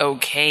to be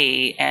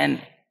okay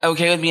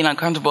with being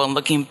uncomfortable and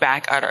looking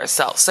back at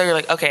ourselves. So you're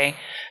like, okay,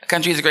 a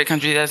country is a great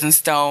country that doesn't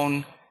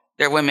stone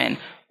their women.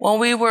 Well,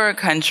 we were a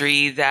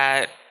country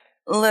that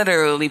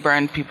literally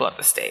burned people at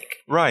the stake.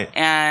 Right.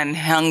 And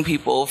hung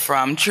people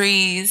from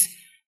trees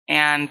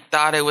and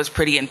thought it was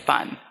pretty and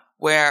fun,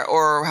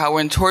 or how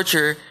when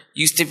torture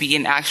used to be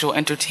an actual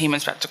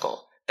entertainment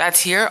spectacle.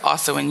 That's here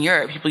also in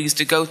Europe. People used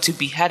to go to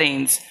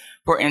beheadings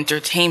for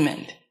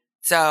entertainment.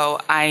 So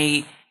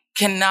I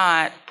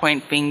cannot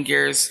point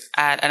fingers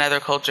at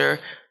another culture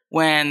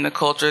when the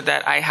culture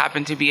that I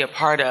happen to be a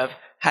part of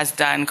has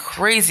done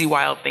crazy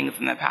wild things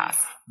in the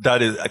past.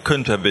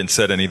 Couldn't have been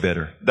said any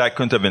better. That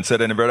couldn't have been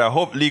said any better. I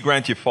hope, Lee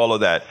Grant, you follow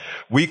that.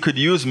 We could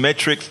use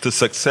metrics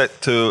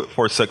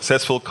for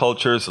successful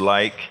cultures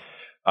like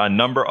a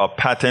number of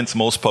patents,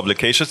 most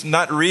publications.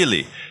 Not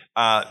really.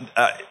 I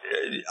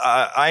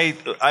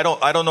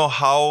don't know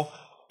how,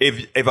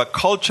 if a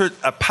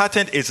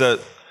patent is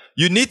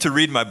you need to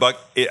read my book,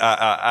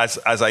 as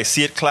I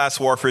see it, Class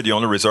Warfare, the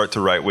only resort to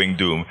right-wing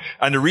doom.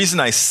 And the reason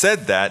I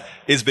said that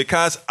is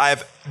because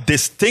I've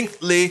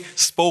distinctly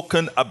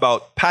spoken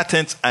about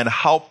patents and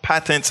how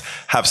patents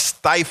have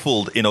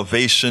stifled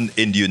innovation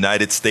in the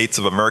United States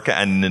of America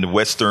and in the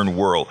Western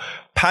world.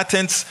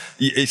 Patents.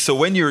 So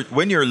when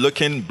you're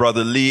looking,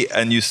 Brother Lee,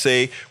 and you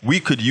say we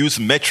could use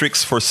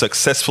metrics for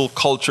successful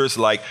cultures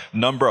like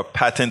number of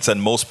patents and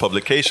most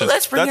publications. Well,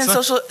 let's bring in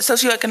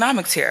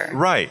socioeconomics here.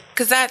 Right.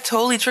 Because that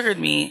totally triggered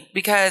me.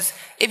 Because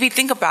if you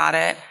think about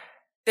it,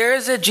 there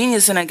is a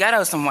genius in a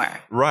ghetto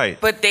somewhere. Right.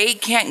 But they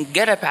can't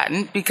get a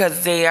patent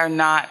because they are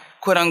not,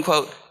 quote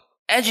unquote,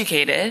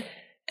 educated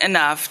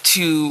enough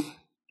to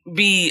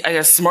be, I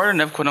guess, smart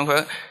enough, quote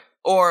unquote,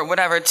 or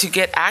whatever, to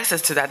get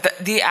access to that.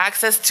 The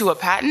access to a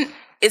patent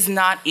is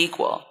not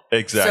equal.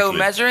 Exactly. So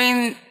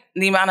measuring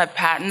the amount of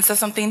patents that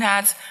something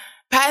has,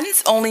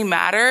 patents only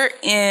matter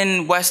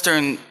in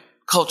Western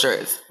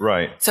cultures.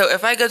 Right. So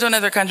if I go to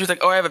another country, it's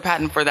like, oh, I have a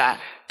patent for that.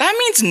 That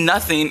means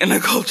nothing in a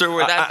culture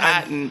where that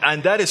patent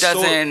and that is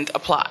doesn't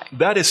apply.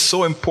 That is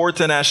so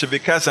important, Asha,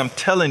 because I'm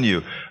telling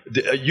you,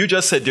 you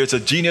just said there's a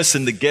genius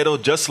in the ghetto,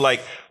 just like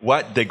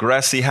what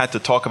Degrassi had to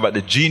talk about,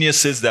 the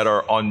geniuses that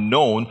are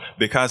unknown,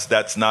 because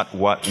that's not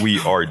what we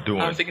are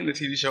doing. I'm thinking the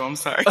TV show, I'm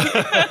sorry.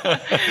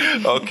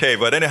 Okay,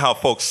 but anyhow,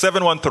 folks,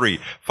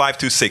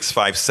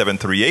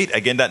 713-526-5738.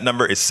 Again, that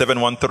number is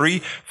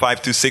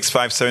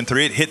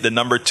 713-526-5738. Hit the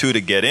number 2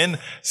 to get in.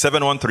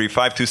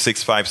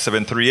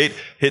 713-526-5738.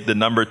 Hit the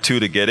number 2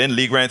 to get in.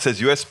 Lee Grant says,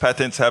 U.S.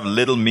 patents have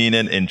little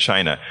meaning in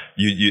China.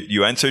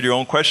 You answered your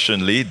own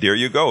question, Lee. There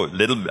you go.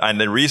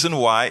 And the reason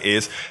why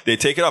is they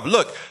take it up.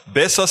 Look,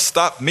 Bezos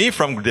stopped me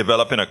from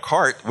developing a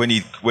cart when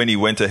he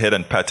went ahead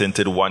and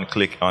patented one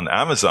click on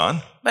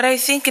Amazon. But I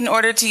think in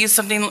order to use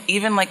something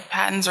even like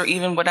patents or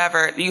even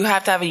whatever, you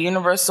have to have a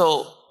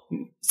universal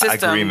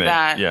system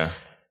that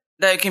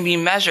can be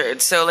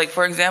measured. So like,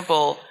 for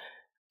example,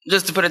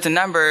 just to put it to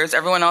numbers,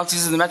 everyone else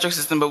uses the metric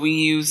system, but we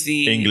use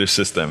the English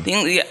system,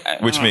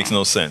 which makes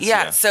no sense.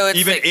 Yeah. So it's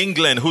even like,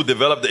 England, who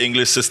developed the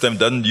English system,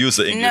 doesn't use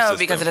the English system. No,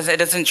 because it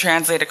doesn't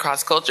translate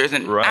across cultures.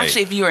 And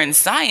actually, if you are in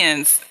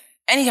science,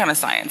 any kind of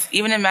science,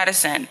 even in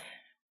medicine,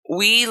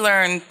 we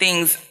learn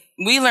things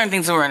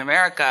that were in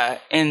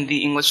America in the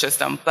English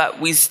system, but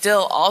we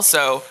still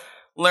also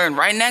learn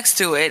right next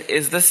to it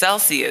is the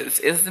Celsius,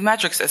 is the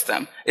metric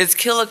system, is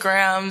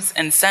kilograms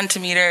and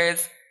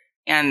centimeters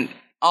and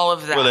all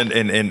of that. Well,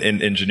 in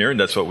engineering,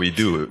 that's what we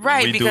do.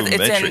 Right, we because do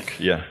metric.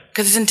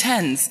 Because it's in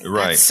tens.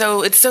 Right.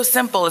 So it's so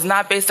simple. It's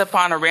not based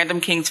upon a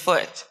random king's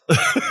foot.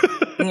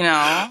 You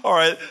know. All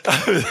right.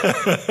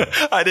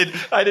 I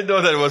didn't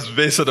know that it was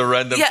based on a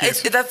random. Yeah,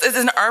 it's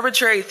an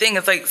arbitrary thing.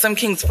 It's like some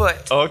king's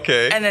foot.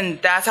 Okay. And then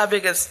that's how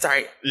big that's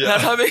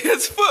how big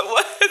his foot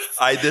was.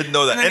 I didn't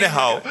know that.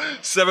 Anyhow,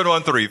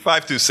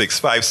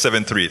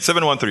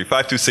 713-526-5738.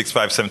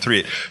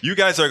 713-526-5738. You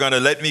guys are going to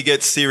let me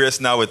get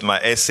serious now with my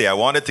essay. I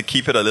wanted to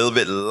keep it a little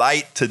bit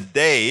light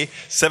today.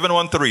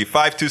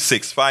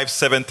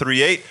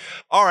 713-526-5738.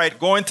 All right,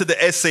 going to the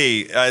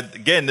essay.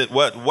 Again,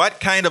 what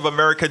kind of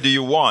America do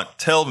you want?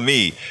 Tell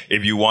me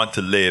if you want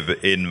to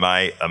live in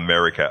my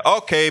America.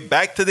 Okay,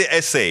 back to the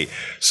essay.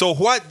 So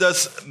what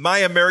does my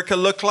America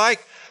look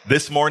like?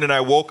 This morning I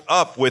woke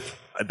up with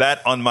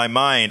that on my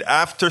mind.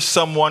 After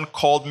someone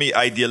called me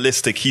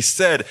idealistic, he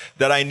said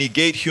that I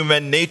negate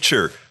human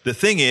nature. The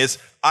thing is,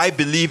 I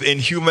believe in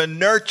human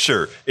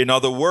nurture. In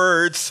other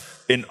words,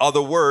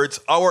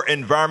 our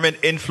environment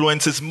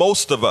influences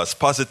most of us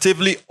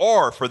positively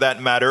or, for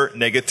that matter,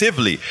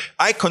 negatively.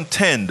 I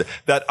contend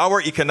that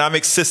our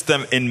economic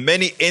system, in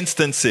many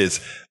instances,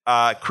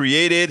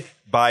 created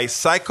by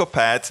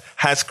psychopaths,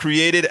 has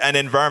created an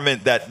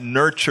environment that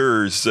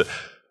nurtures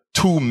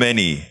too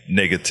many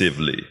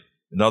negatively.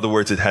 In other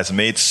words, it has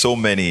made so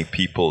many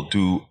people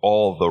do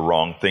all the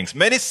wrong things.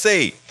 Many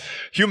say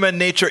human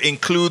nature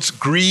includes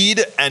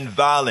greed and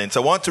violence.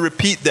 I want to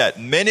repeat that.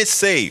 Many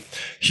say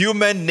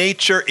human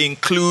nature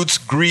includes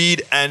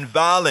greed and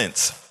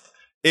violence.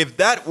 If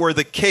that were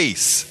the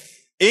case,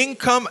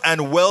 income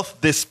and wealth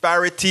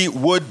disparity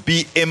would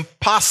be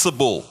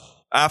impossible.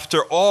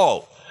 After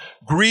all,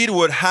 greed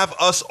would have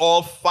us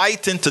all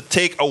fighting to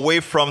take away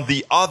from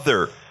the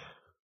other.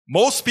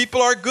 Most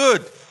people are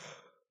good.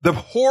 The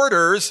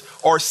hoarders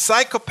or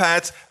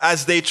psychopaths,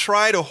 as they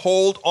try to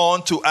hold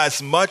on to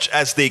as much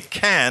as they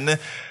can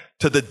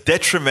to the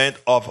detriment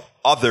of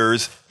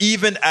others,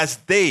 even as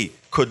they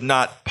could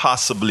not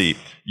possibly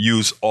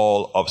use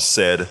all of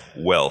said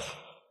wealth.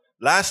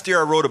 Last year,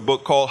 I wrote a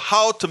book called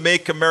How to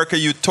Make America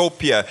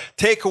Utopia,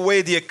 Take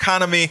Away the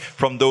Economy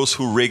from Those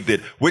Who Rigged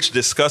It, which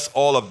discuss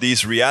all of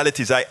these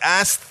realities. I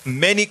asked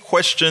many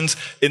questions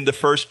in the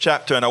first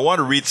chapter, and I want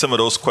to read some of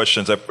those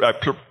questions. I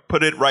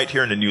put it right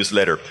here in the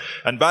newsletter.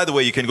 And by the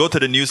way, you can go to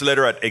the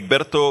newsletter at at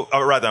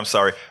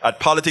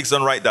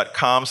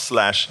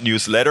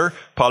politicsdoneright.com/newsletter,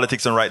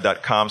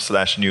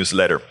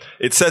 politicsdoneright.com/newsletter.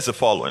 It says the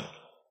following.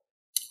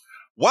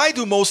 Why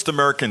do most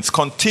Americans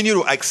continue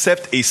to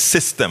accept a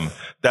system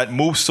that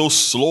moves so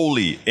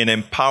slowly in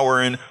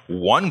empowering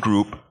one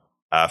group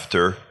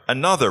after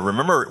another?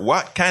 Remember,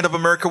 what kind of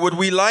America would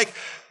we like?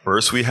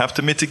 First, we have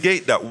to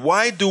mitigate that.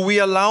 Why do we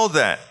allow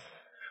that?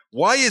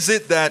 Why is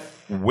it that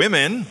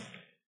women,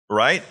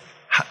 right,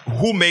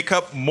 who make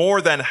up more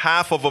than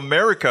half of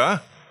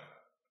America,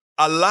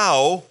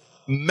 allow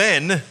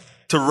men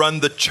to run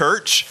the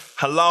church,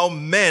 allow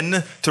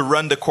men to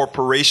run the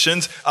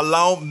corporations,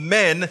 allow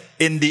men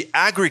in the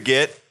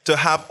aggregate to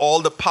have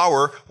all the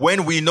power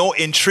when we know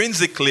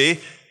intrinsically,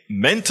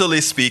 mentally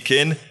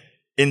speaking,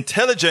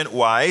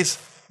 intelligent-wise,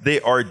 they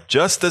are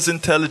just as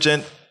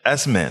intelligent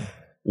as men?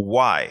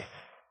 Why?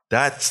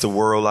 That's the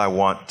world I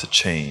want to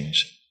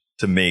change,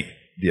 to make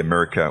the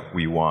America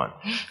we want.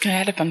 Can I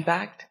add a fun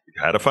fact? You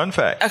had a fun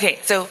fact. Okay,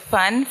 so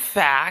fun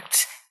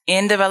fact,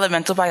 in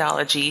developmental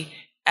biology,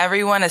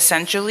 everyone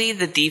essentially,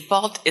 the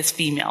default is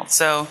female.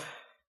 So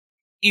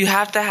you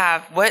have to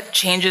have what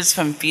changes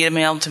from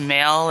female to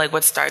male, like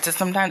what starts it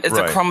sometimes. It's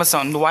Right. a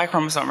chromosome, the Y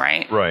chromosome,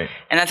 right? Right.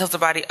 And that tells the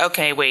body,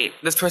 okay, wait,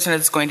 this person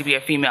is going to be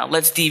a female.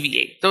 Let's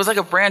deviate. So it's like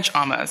a branch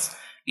almost.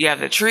 You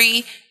have the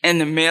tree, and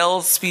the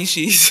male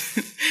species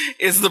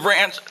is the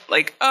branch.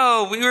 Like,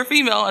 oh, we were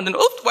female, and then,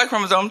 oops, Y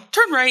chromosome,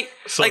 turn right.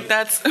 So- like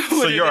that's.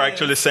 So you're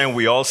actually saying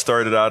we all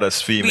started out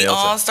as females. We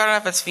all started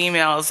off as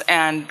females,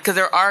 and because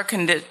there are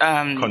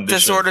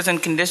disorders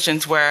and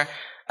conditions where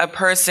a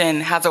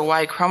person has a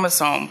Y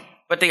chromosome,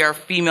 but they are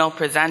female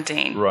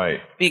presenting.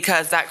 Right.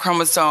 Because that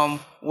chromosome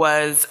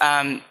was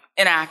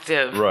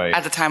inactive Right.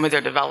 at the time of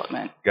their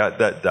development. Got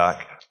that,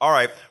 Doc. All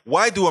right.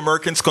 Why do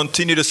Americans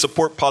continue to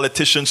support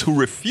politicians who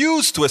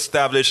refuse to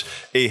establish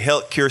a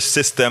healthcare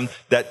system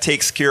that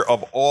takes care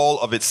of all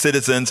of its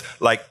citizens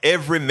like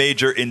every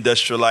major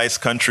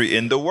industrialized country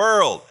in the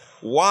world?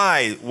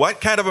 Why?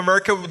 What kind of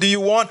America do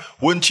you want?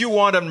 Wouldn't you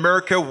want an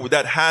America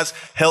that has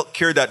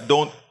healthcare that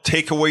don't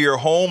take away your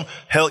home,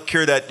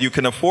 healthcare that you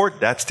can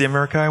afford? That's the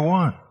America I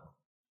want.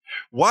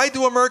 Why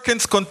do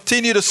Americans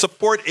continue to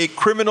support a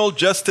criminal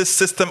justice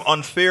system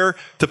unfair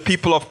to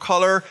people of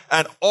color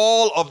and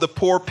all of the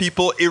poor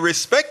people,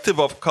 irrespective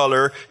of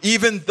color,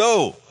 even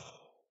though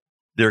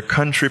their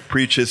country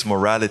preaches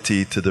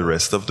morality to the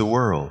rest of the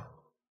world?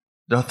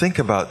 Now think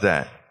about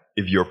that.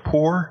 If you're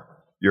poor,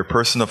 you're a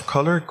person of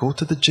color, go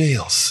to the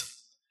jails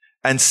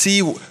and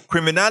see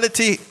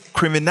criminality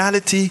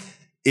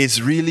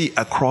is really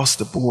across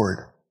the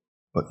board.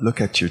 But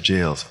look at your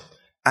jails.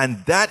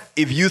 And that,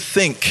 if you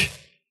think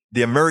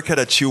the America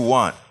that you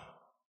want,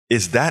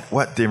 is that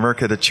what the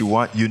America that you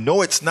want? You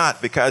know it's not,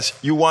 because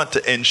you want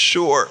to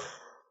ensure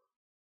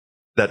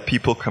that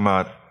people come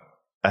out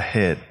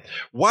ahead.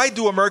 Why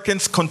do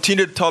Americans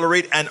continue to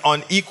tolerate an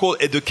unequal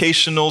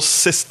educational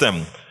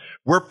system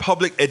where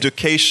public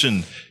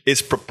education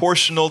is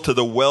proportional to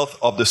the wealth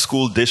of the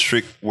school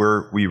district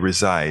where we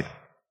reside?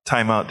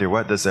 Time out there.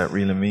 What does that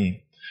really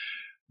mean?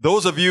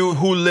 Those of you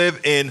who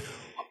live in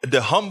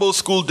the Humboldt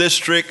School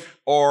District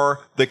or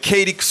the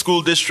Katy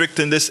School District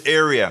in this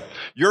area,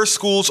 your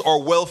schools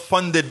are well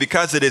funded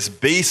because it is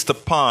based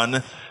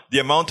upon the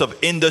amount of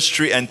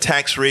industry and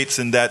tax rates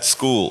in that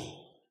school.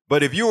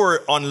 But if you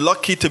are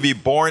unlucky to be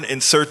born in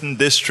certain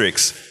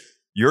districts,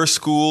 your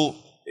school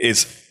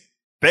is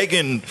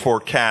begging for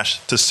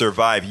cash to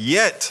survive.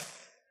 Yet,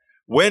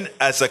 when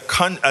as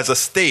a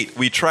state,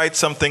 we tried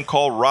something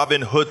called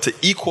Robin Hood to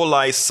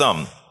equalize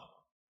some,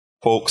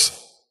 folks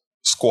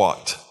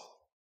squat.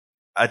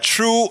 A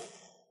true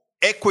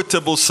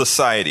equitable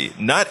society,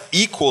 not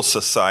equal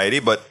society,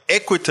 but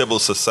equitable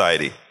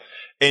society,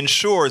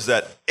 ensures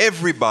that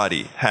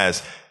everybody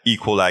has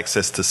equal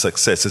access to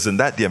success. Isn't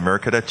that the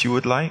America that you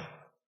would like?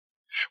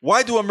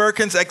 Why do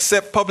Americans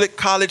accept public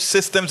college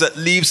systems that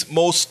leaves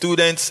most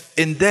students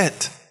in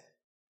debt?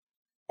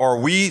 Are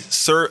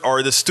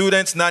the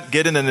students not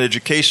getting an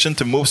education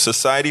to move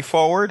society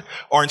forward?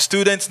 Are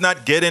students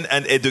not getting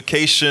an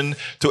education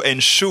to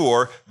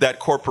ensure that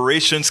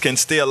corporations can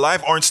stay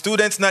alive? Are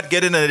students not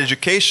getting an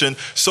education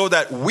so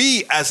that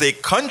we as a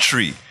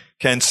country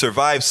can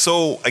survive?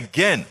 So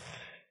again,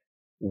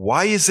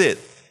 why is it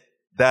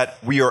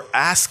that we are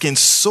asking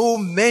so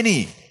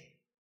many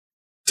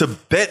to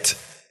bet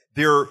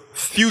their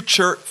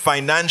future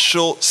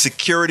financial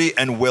security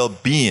and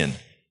well-being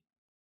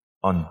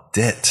on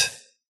debt?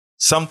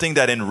 Something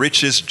that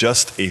enriches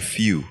just a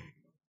few.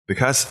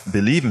 Because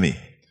believe me,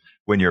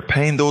 when you're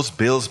paying those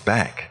bills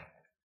back,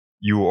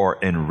 you are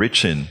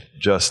enriching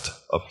just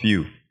a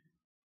few.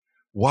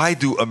 why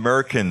do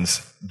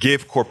Americans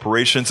give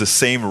corporations the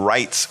same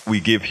rights we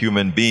give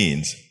human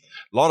beings?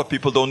 A lot of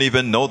people don't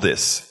even know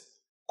this.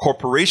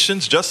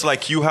 Corporations, just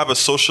like you have a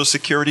social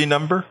security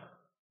number,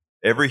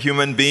 every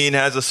human being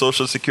has a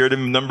social security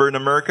number in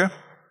America.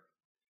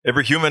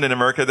 Every human in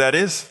America, that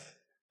is.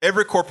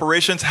 Every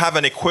corporations have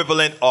an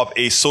equivalent of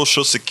a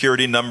social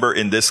security number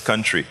in this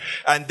country.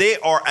 And they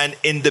are an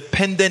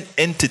independent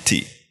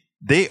entity.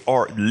 They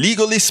are,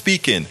 legally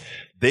speaking,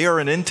 they are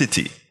an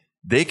entity.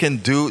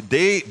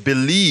 They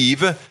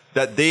believe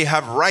that they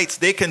have rights.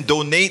 They can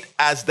donate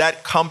as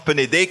that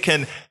company. They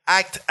can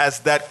act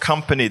as that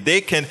company.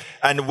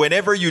 And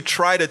whenever you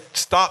try to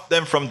stop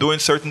them from doing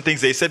certain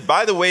things, they said,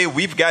 by the way,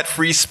 we've got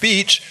free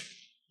speech.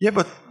 Yeah,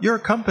 but you're a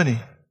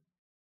company.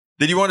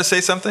 Did you want to say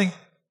something?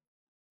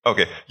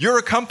 Okay. You're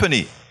a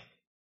company.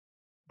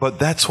 But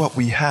that's what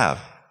we have.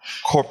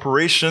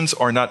 Corporations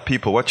are not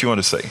people. What do you want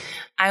to say?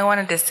 I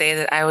wanted to say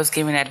that I was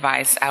given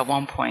advice at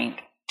one point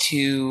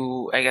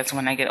to, I guess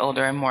when I get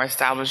older and more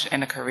established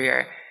in a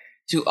career,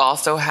 to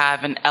also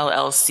have an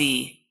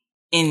LLC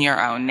in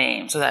your own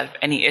name so that if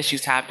any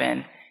issues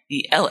happen,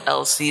 the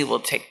LLC will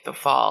take the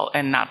fall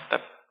and not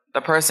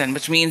the person,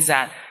 which means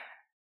that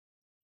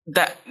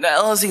the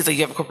LLC is like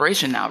you have a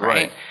corporation now,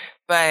 right?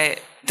 But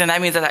then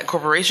that means that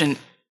corporation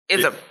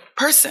is a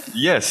person.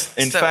 Yes.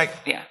 In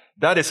fact,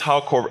 that's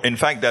how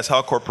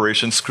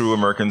corporations screw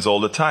Americans all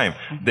the time.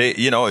 They,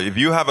 if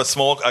you have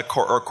a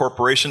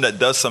corporation that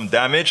does some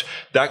damage,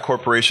 that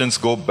corporations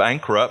go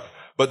bankrupt.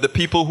 But the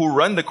people who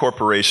run the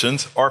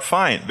corporations are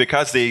fine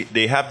because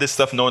they have this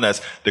stuff known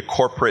as the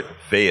corporate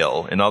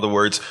veil. In other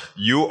words,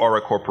 you are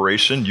a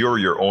corporation, you're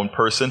your own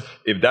person.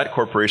 If that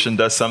corporation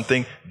does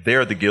something,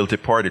 they're the guilty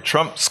party.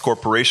 Trump's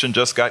corporation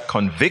just got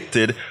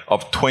convicted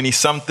of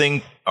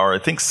 20-something, or I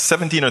think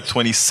 17 or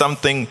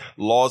 20-something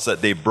laws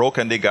that they broke,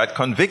 and they got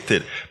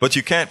convicted. But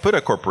you can't put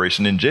a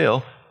corporation in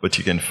jail, but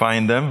you can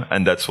fine them,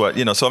 and that's what,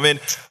 So, I mean,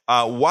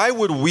 why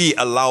would we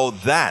allow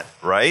that,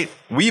 right?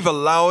 We've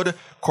allowed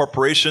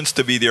corporations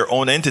to be their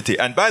own entity.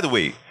 And by the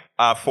way,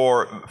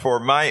 for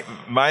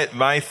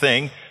my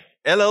thing,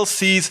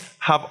 LLCs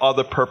have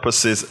other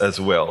purposes as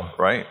well,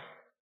 right?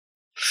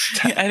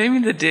 I didn't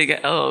mean to dig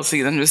at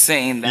LLCs. I'm just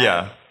saying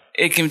that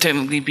it can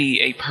technically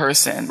be a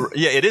person.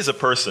 Yeah, it is a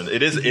person.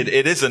 It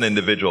is an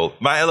individual.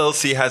 My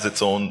LLC has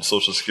its own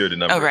social security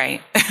number. Oh,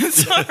 right.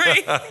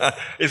 Sorry.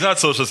 It's not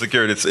social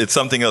security. It's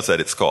something else that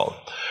it's called.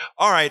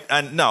 All right.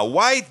 And now,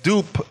 why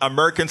do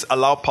Americans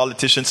allow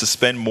politicians to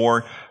spend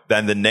more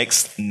than the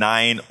next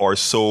 9 or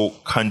so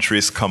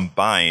countries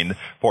combined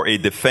for a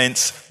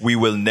defense we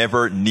will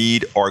never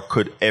need or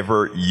could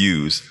ever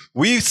use?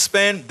 We've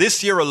spent,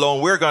 this year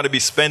alone, we're going to be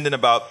spending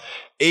about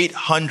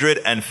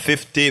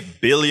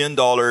 $850 billion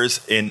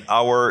in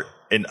our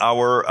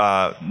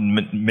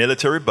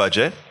military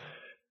budget.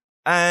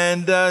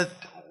 And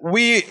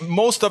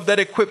most of that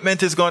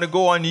equipment is going to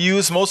go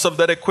unused. Most of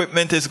that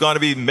equipment is going to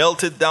be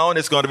melted down.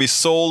 It's going to be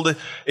sold.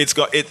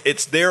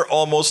 It's there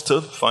almost to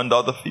fund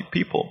other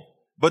people.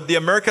 But the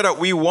America that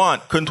we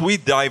want, couldn't we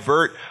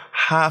divert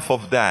half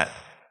of that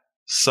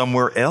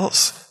somewhere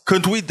else?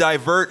 Couldn't we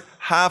divert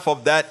half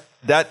of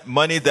that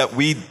money that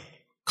we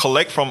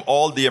collect from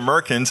all the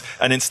Americans,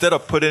 and instead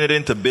of putting it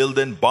into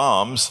building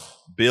bombs,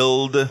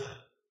 build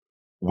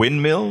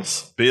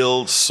windmills,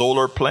 build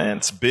solar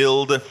plants,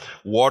 build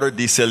water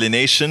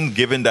desalination,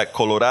 given that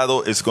Colorado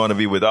is going to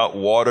be without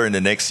water in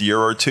the next year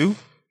or two?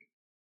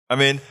 I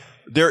mean,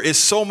 there is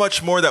so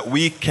much more that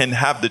we can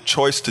have the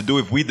choice to do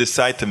if we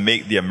decide to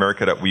make the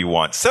America that we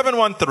want.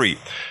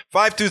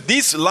 713-52.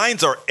 These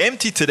lines are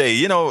empty today.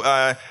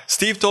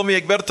 Steve told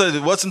me, Egberto,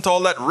 it wasn't all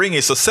that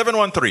ringy. So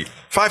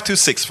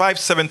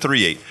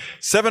 713-526-5738.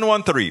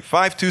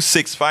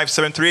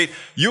 713-526-5738.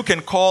 You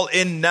can call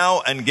in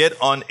now and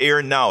get on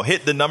air now.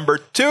 Hit the number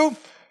 2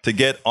 to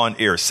get on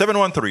air.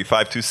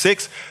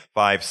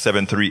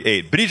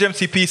 713-526-5738. Bridge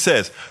MCP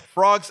says,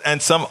 frogs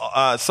and some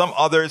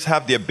others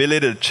have the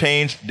ability to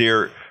change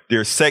their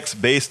sex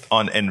based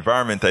on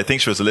environment. I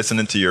think she was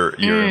listening to your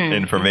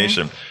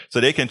information. So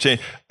they can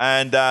change.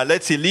 And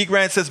let's see, Lee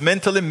Grant says,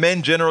 mentally,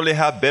 men generally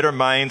have better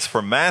minds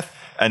for math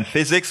and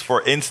physics.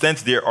 For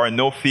instance, there are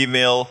no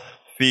female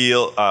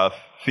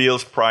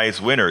Fields Prize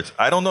winners.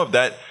 I don't know if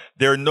that...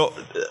 There are no,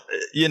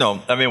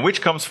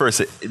 which comes first,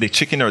 the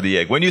chicken or the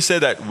egg? When you say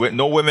that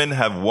no women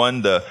have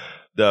won the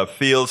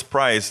Fields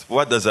Prize,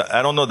 what does that?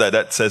 I don't know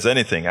that says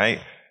anything.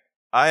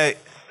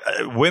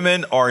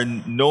 Women are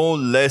no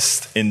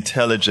less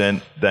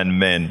intelligent than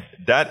men.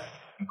 That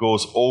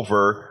goes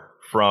over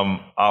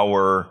from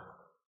our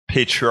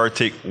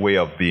patriarchic way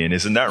of being.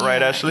 Isn't that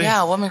right, Ashley?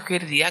 Yeah, a woman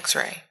created the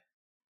X-ray.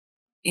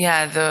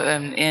 Yeah,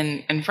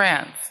 in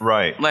France.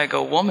 Right. Like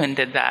a woman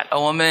did that.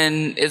 A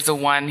woman is the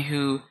one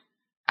who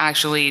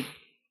actually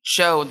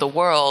showed the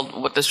world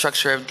what the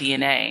structure of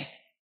DNA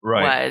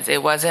was.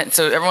 It wasn't,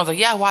 so everyone's like,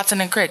 yeah, Watson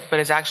and Crick,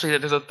 but it's actually that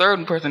there's a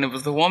third person. It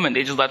was the woman.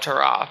 They just left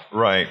her off.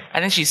 Right. I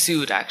think she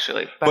sued,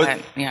 actually. But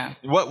yeah.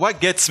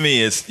 What gets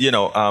me is,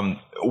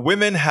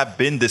 women have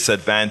been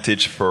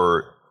disadvantaged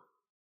for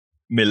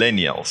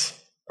millennials,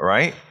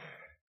 right?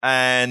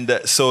 And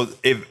so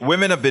if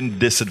women have been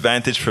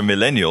disadvantaged from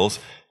millennials,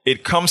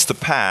 it comes to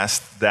pass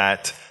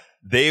that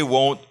the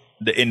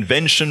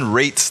invention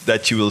rates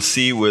that you will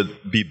see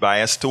would be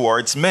biased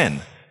towards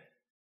men.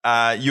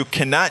 You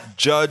cannot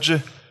judge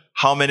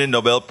how many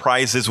Nobel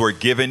Prizes were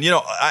given.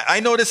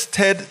 I noticed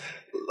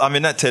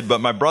not Ted,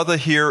 but my brother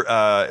here,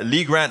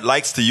 Lee Grant,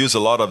 likes to use a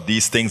lot of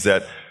these things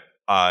that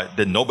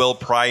the Nobel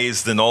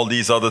Prize and all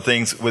these other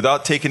things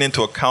without taking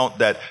into account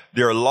that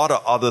there are a lot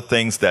of other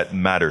things that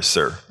matter,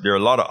 sir. There are a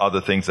lot of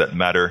other things that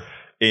matter.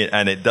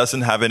 And it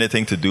doesn't have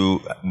anything to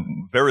do,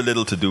 very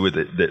little to do with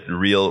the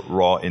real,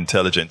 raw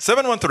intelligence.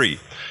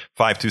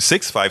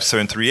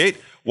 713-526-5738.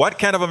 What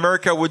kind of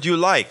America would you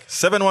like?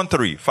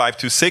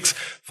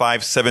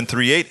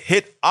 713-526-5738.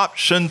 Hit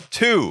option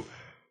 2.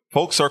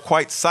 Folks are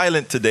quite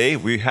silent today.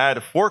 We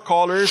had 4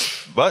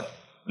 callers, but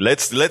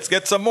let's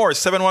get some more.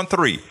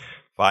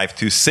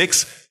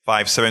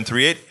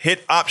 713-526-5738.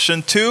 Hit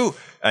option 2,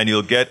 and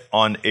you'll get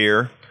on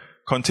air.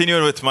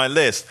 Continuing with my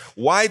list,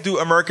 why do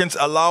Americans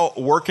allow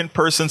working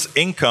person's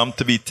income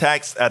to be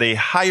taxed at a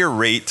higher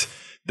rate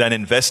than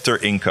investor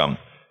income?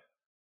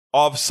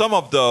 Of some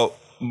of the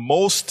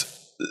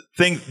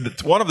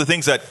one of the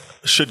things that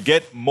should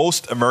get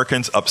most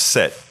Americans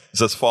upset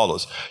is as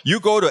follows. You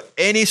go to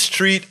any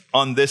street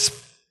in this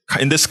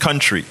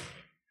country,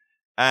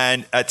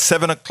 and at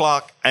 7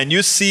 o'clock, and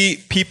you see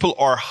people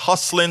are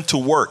hustling to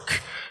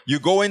work. You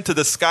go into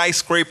the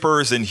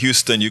skyscrapers in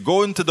Houston. You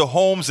go into the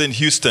homes in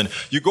Houston.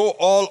 You go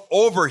all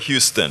over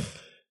Houston.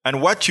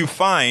 And what you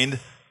find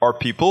are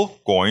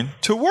people going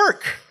to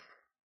work.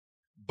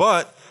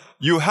 But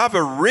you have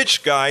a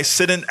rich guy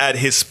sitting at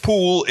his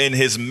pool in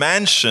his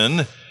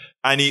mansion,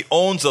 and he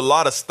owns a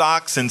lot of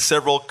stocks in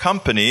several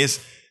companies.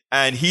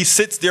 And he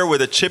sits there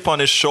with a chip on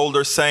his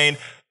shoulder saying,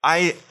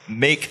 I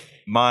make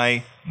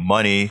my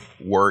money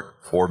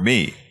work for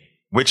me.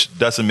 Which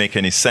doesn't make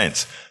any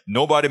sense.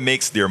 Nobody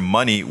makes their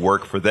money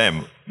work for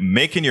them.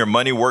 Making your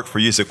money work for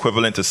you is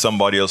equivalent to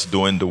somebody else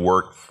doing the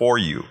work for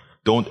you.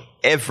 Don't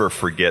ever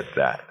forget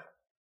that.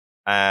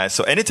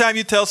 So anytime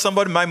you tell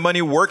somebody my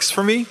money works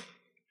for me,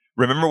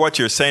 remember what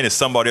you're saying is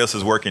somebody else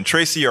is working.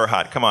 Tracy, you're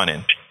hot. Come on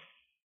in.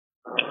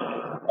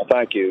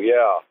 Thank you.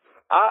 Yeah.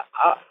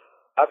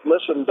 I've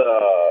listened,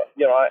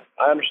 I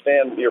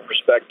understand your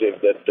perspective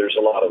that there's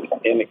a lot of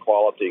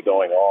inequality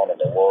going on in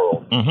the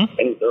world. Mm-hmm.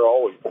 And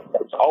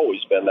it's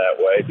always been that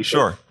way.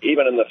 Sure.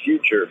 Even in the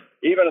future,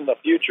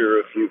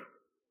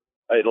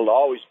 it'll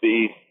always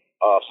be,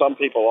 some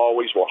people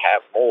always will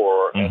have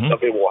more, and some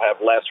people will have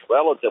less,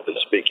 relatively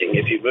speaking.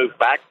 If you move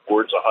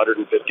backwards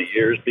 150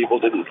 years, people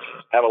didn't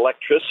have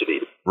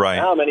electricity. Right.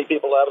 Now many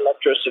people have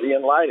electricity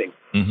and lighting.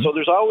 Mm-hmm. So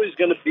there's always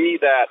going to be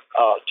that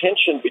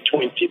tension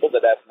between people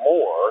that have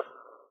more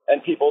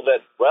and people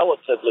that,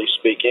 relatively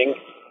speaking,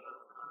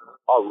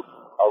 are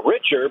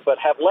richer but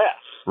have less.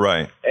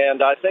 Right.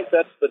 And I think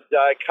that's the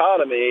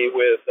dichotomy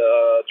with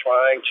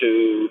trying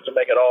to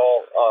make it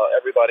all,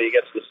 everybody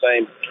gets the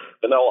same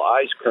vanilla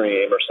ice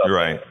cream or something.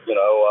 Right.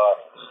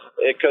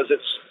 Because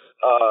it's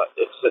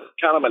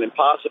kind of an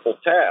impossible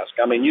task.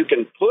 I mean, you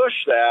can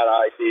push that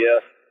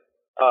idea,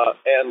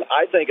 and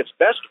I think it's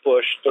best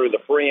pushed through the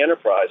free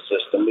enterprise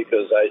system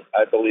because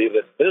I believe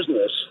that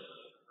business,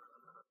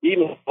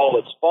 even with all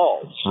its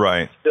faults,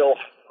 right, still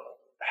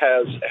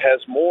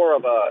has more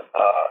of a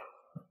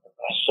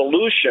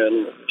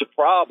solution to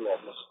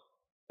problems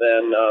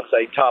than,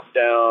 say,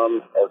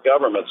 top-down or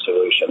government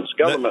solutions.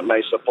 Government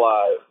may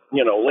supply,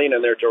 lean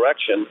in their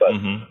direction, but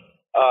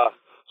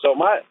so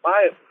my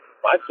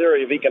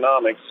theory of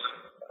economics,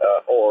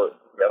 I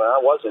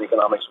was an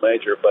economics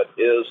major, but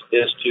is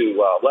to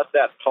let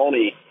that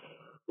pony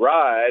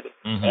ride,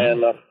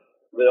 and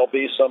there'll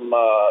be some,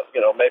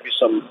 maybe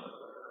some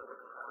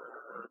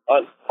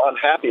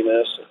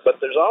unhappiness, but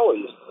there's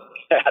always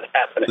that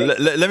happening.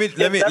 Let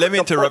me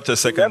interrupt a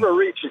second. Never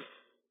reach it.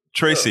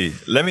 Tracy,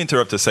 let me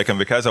interrupt a second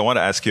because I want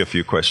to ask you a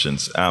few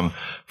questions.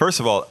 First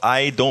of all,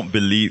 I don't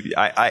believe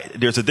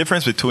there's a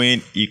difference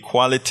between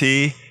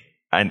equality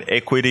and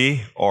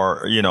equity,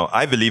 or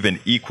I believe in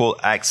equal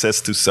access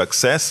to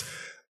success.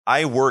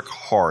 I work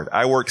hard.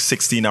 I work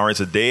 16 hours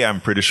a day. I'm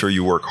pretty sure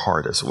you work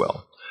hard as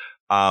well.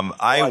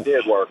 I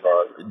did work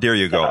hard. There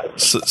you go.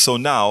 So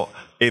now,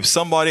 if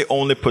somebody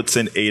only puts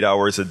in 8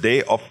 hours a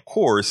day, of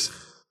course,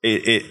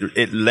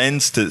 it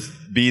lends to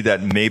be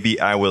that maybe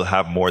I will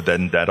have more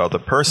than that other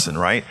person,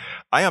 right?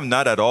 I am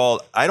not at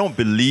all. I don't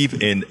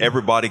believe in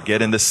everybody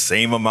getting the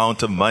same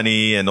amount of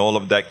money and all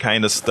of that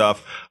kind of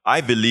stuff. I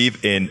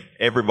believe in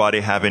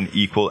everybody having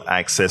equal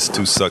access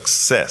to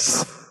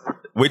success,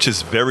 which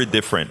is very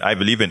different. I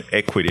believe in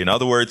equity. In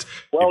other words,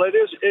 well, it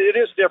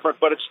is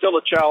different, but it's still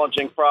a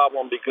challenging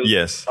problem because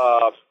yes,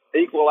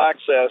 equal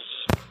access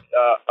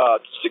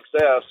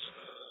success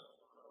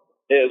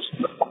is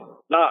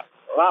not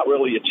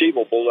really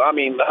achievable. I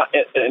mean,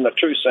 in the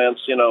true sense,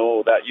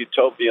 that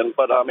utopian.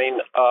 But I mean,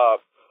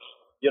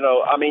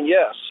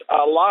 yes,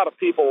 a lot of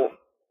people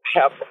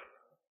have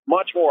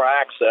much more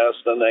access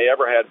than they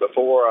ever had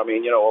before. I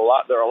mean, there are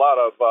a lot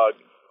of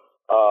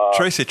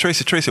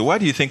Tracy, why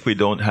do you think we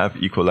don't have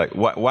equal?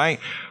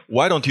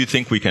 Why don't you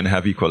think we can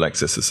have equal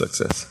access to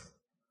success?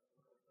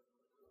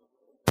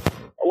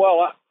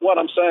 Well, what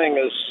I'm saying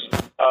is,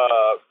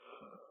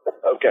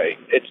 okay,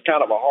 it's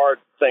kind of a hard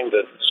thing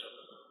to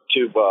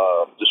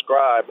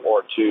describe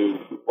or to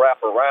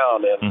wrap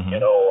around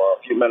in a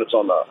few minutes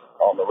on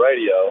the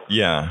radio.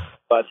 Yeah.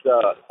 But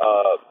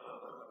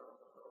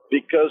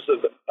because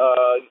of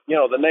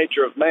the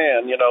nature of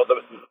man,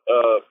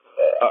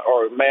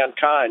 or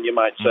mankind, you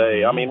might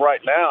say. I mean,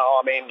 right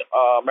now,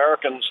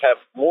 Americans have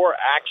more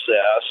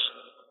access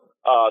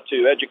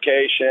to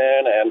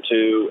education and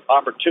to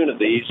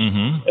opportunities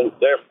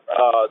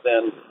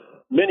than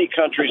many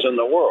countries in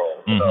the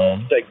world.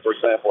 Take, for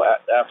example,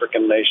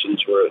 African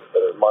nations who are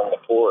among the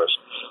poorest.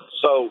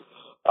 So,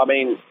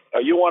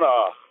 you want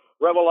to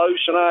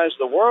revolutionize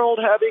the world,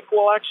 have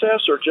equal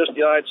access, or just the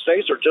United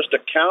States, or just a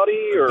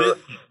county? Or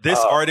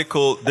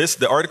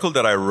the article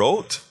that I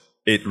wrote,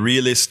 it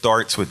really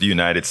starts with the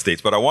United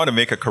States. But I want to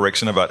make a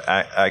correction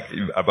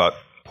about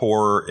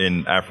poor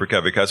in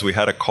Africa, because we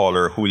had a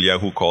caller, Julia,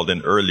 who called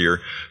in earlier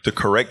to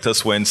correct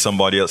us when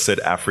somebody else said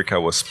Africa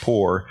was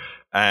poor,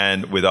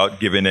 and without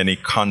giving any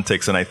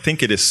context. And I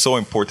think it is so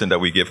important that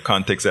we give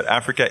context that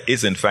Africa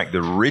is in fact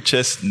the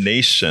richest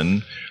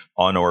nation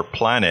on our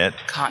planet.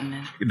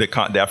 Continent.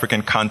 The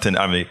African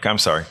continent.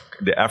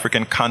 The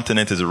African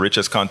continent is the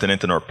richest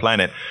continent on our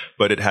planet,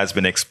 but it has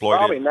been exploited.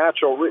 Probably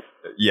natural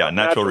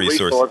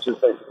resources.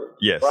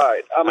 Yes.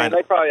 Right.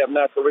 They probably have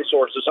natural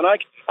resources, and I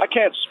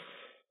can't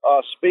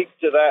speak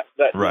to that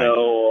right.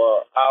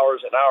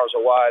 Hours and hours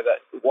of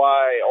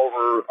why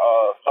over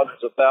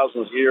hundreds of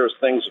thousands of years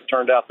things have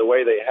turned out the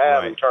way they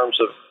have in terms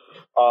of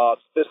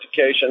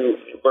sophistication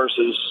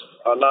versus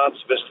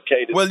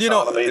non-sophisticated. Well,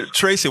 economies.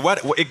 Tracy,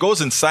 it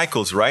goes in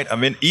cycles, right?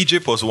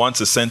 Egypt was once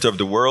the center of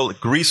the world.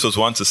 Greece was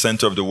once the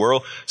center of the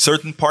world.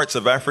 Certain parts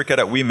of Africa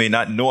that we may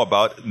not know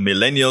about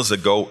millennials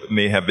ago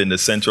may have been the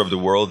center of the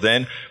world.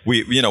 Then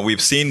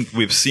we've seen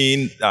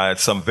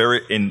some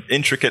very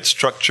intricate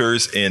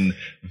structures in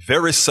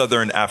very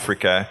southern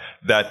Africa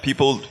that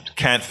people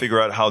can't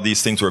figure out how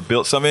these things were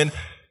built. So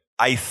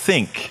I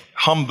think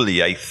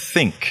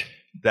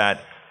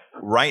that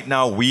right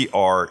now we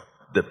are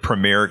the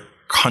premier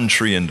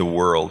country in the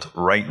world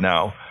right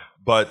now,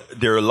 but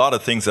there are a lot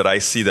of things that I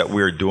see that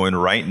we're doing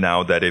right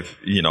now that if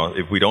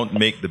we don't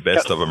make the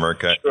best of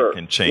America, it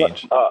can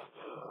change.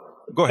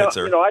 Go ahead,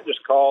 sir. I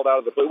just called out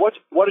of the blue.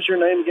 What is your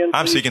name again?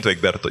 I'm speaking to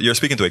Egberto. You're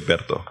speaking to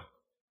Egberto.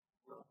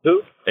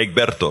 Who?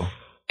 Egberto.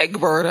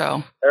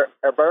 Egberto?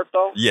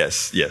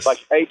 Yes.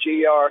 Like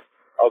H-E-R?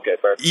 Okay,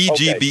 Berto.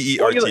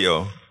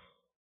 E-G-B-E-R-T-O.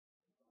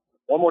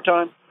 One more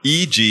time?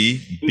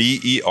 E-G-B-E-R-T-O.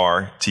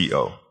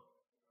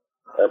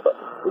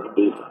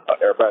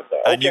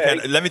 And you can,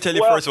 let me tell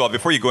you first of all,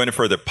 before you go any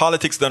further,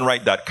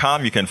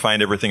 politicsdoneright.com, you can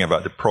find everything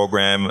about the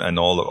program and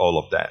all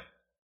of that.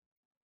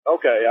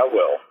 Okay, I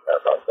will.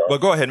 But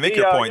go ahead, make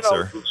your point,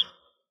 sir.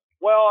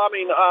 Well,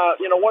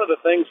 one of the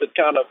things that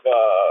kind of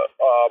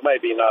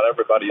maybe not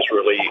everybody's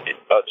really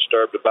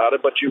disturbed about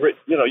it, but you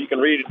can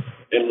read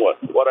in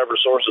whatever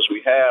sources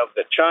we have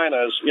that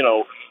China is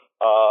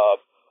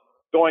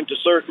going to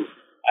certain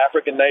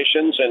African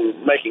nations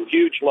and making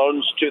huge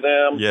loans to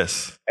them.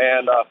 Yes.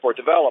 And for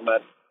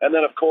development. And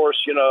then, of course,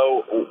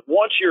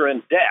 once you're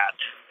in debt,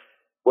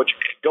 which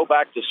go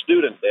back to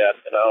student debt,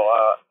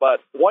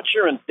 but once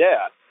you're in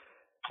debt,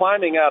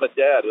 climbing out of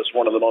debt is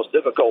one of the most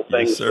difficult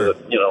things that,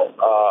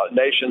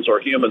 nations or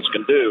humans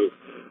can do.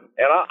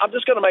 And I'm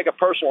just going to make a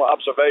personal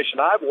observation.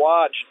 I've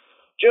watched,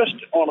 just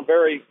on a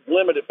very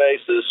limited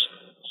basis,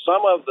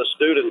 some of the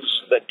students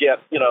that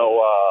get,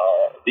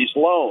 these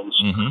loans.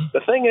 The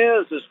thing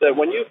is that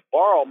when you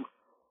borrow,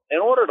 in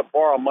order to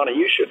borrow money,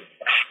 you should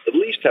at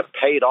least have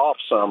paid off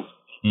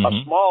a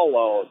small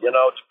loan,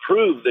 to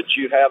prove that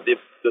you have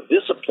the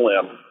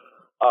discipline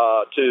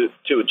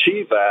to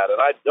achieve that. And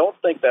I don't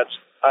think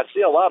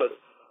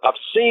I've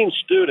seen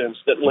students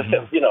that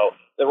live,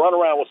 they run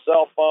around with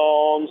cell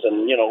phones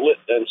and,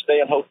 and stay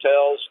in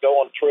hotels,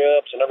 go on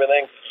trips and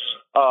everything,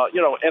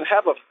 and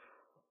have a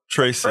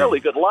fairly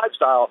good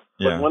lifestyle.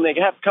 But when they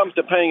comes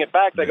to paying it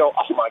back, they go,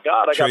 oh my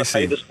God, I got to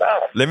pay this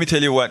back. Let me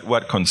tell you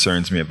what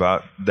concerns me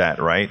about that,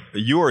 right?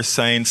 You are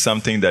saying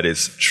something that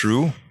is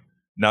true,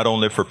 not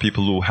only for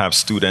people who have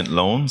student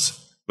loans,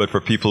 but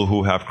for people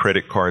who have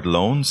credit card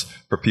loans,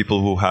 for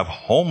people who have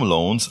home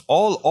loans,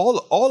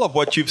 all of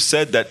what you've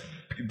said that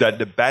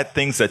the bad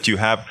things that you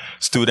have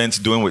students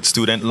doing with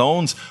student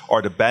loans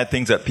are the bad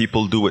things that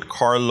people do with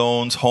car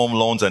loans, home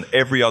loans, and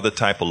every other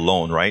type of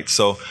loan, right?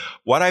 So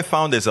what I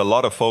found is a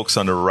lot of folks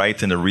on the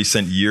right in the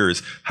recent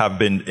years have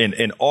been,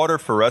 in order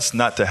for us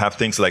not to have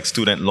things like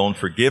student loan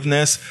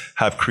forgiveness,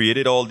 have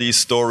created all these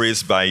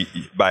stories by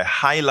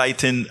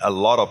highlighting a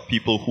lot of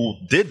people who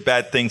did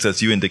bad things,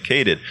 as you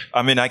indicated.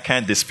 I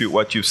can't dispute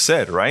what you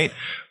said, right?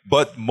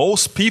 But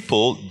most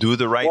people do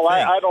the right thing.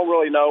 I don't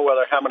really know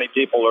how many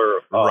people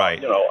are, right.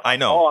 I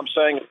know. All I'm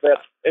saying is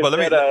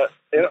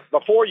that,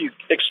 before you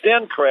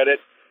extend credit,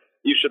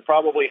 you should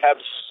probably have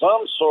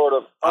some sort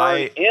of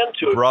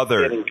into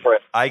getting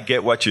credit. I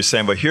get what you're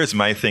saying, but here's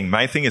my thing.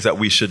 My thing is that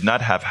we should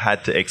not have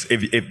had to, if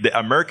the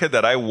America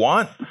that I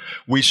want,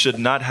 we should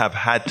not have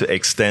had to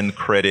extend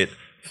credit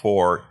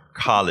for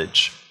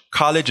college.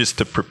 College is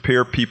to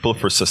prepare people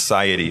for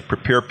society,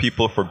 prepare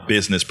people for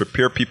business,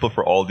 prepare people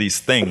for all these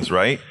things,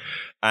 right?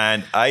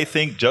 And I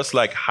think just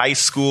like high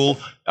school,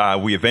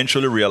 we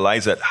eventually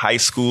realized that high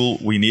school,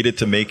 we needed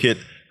to make it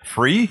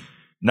free.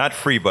 Not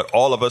free, but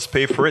all of us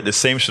pay for it. The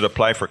same should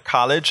apply for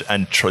college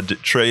and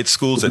trade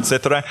schools,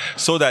 etc.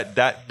 So that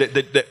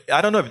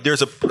I don't know if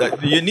there's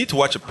you need to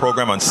watch a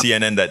program on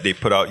CNN that they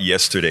put out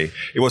yesterday.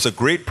 It was a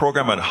great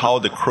program on how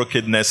the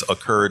crookedness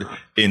occurred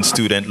in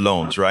student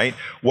loans, right?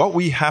 What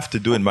we have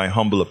to do, in my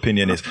humble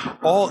opinion, is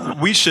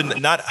we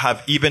should not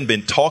have even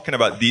been talking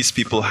about these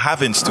people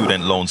having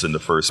student loans in the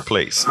first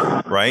place,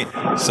 right?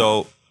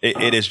 So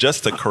it is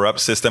just a corrupt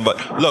system.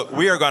 But look,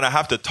 we are going to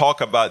have to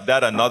talk about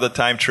that another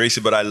time,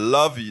 Tracy, but I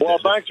love you. Well,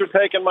 thanks for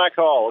taking my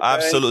call. Okay?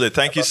 Absolutely.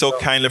 Thank you so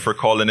kindly for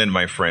calling in,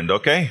 my friend,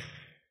 okay?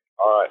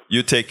 All right.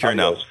 You take care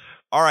now.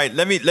 All right,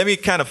 let me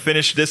kind of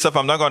finish this up.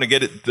 I'm not going to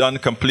get it done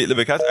completely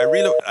because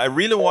I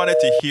really wanted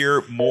to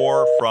hear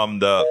more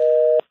from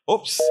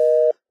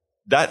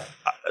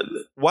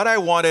what I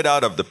wanted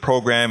out of the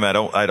program. I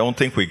don't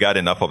think we got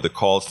enough of the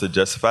calls to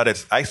justify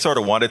it. I sort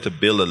of wanted to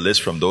build a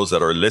list from those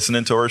that are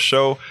listening to our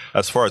show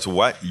as far as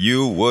what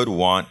you would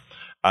want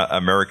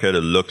America to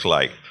look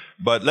like.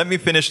 But let me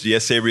finish the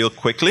essay real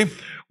quickly.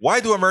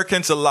 Why do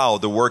Americans allow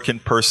the working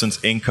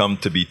person's income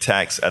to be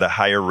taxed at a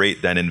higher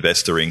rate than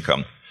investor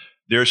income?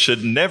 There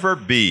should never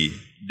be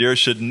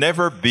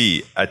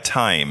a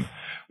time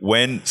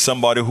when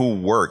somebody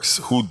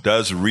who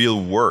does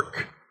real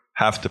work,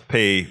 have to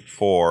pay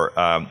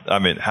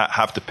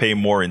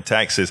more in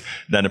taxes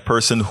than a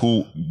person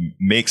who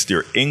makes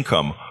their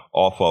income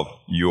off of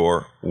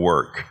your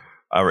work.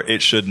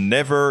 It should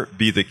never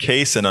be the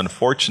case, and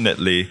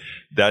unfortunately,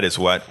 that is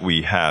what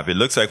we have. It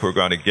looks like we're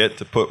going to get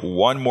to put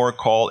one more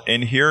call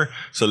in here,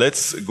 so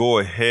let's go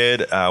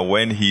ahead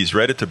when he's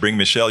ready to bring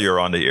Michelle. You're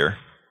on the air.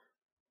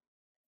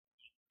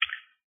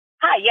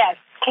 Hi, yes.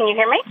 Can you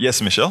hear me?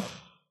 Yes, Michelle.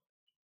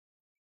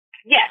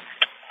 Yes.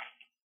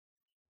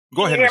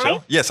 Go ahead,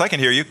 Michelle. Yes, I can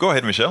hear you. Go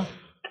ahead, Michelle.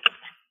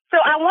 So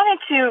I wanted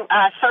to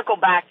circle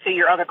back to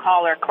your other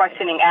caller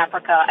questioning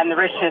Africa and the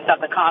richness of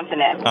the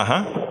continent.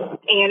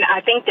 And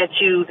I think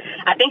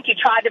you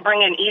tried to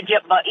bring in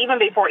Egypt, but even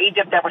before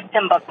Egypt, there was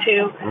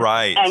Timbuktu.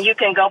 Right. And you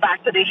can go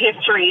back to the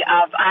history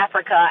of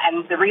Africa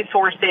and the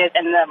resources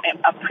and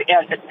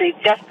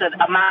just the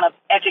amount of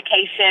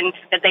education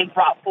that they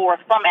brought forth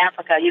from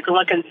Africa. You can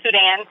look in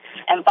Sudan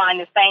and find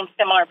the same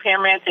similar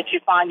pyramids that you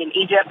find in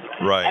Egypt.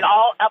 Right. And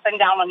all up and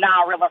down the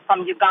Nile River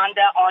from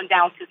Uganda on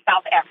down to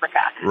South Africa.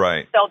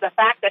 Right. So the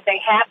fact that they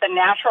have the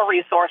natural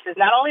resources,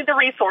 not only the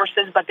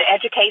resources, but the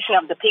education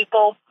of the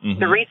people,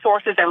 the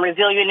resources and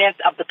resilience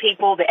of the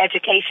people, the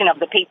education of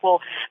the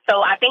people.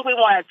 So I think we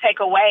want to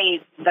take away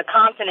the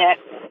continent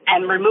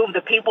and remove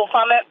the people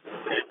from it.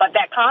 But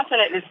that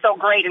continent is so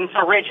great and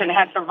so rich and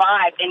has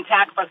survived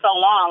intact for so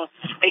long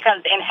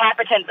because the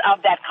inhabitants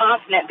of that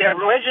continent, the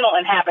original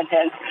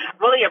inhabitants,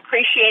 really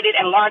appreciated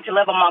and learned to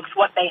live amongst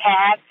what they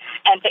had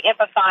and to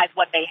emphasize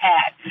what they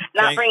had.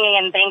 Not bringing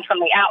in things from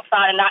the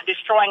outside and not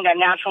destroying their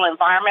natural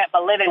environment,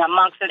 but living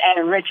amongst it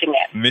and enriching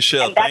it.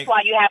 Michelle, and that's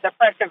why you have the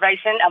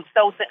preservation of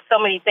so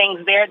many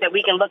things there that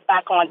we can look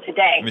back on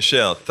today.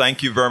 Michelle,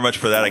 thank you very much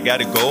for that. I got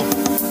to go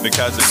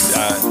because it's,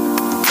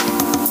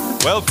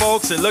 well,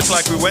 folks, it looks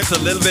like we went a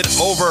little bit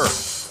over.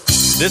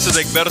 This is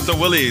Egberto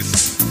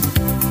Willies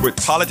with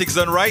Politics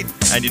Done Right,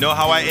 and you know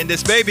how I end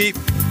this, baby.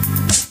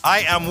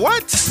 I am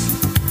what?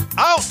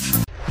 Out.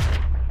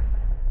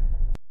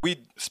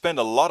 We spend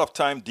a lot of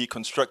time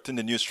deconstructing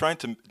the news, trying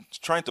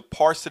to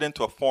parse it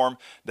into a form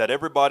that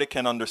everybody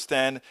can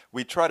understand.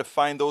 We try to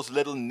find those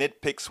little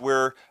nitpicks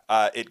where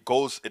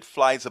it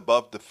flies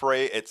above the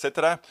fray,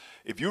 etc.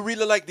 If you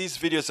really like these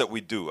videos that we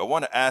do, I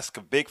want to ask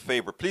a big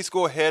favor. Please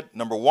go ahead.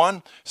 Number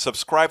 1,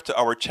 subscribe to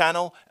our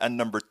channel. And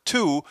number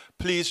 2,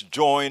 please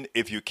join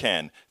if you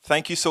can.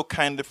 Thank you so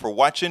kindly for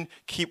watching.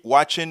 Keep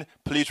watching.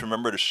 Please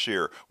remember to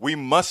share. We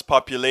must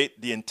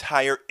populate the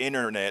entire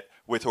internet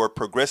with our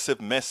progressive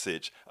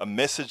message, a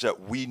message that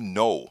we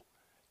know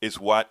is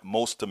what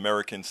most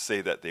Americans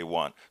say that they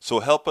want. So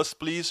help us,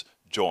 please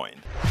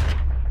join.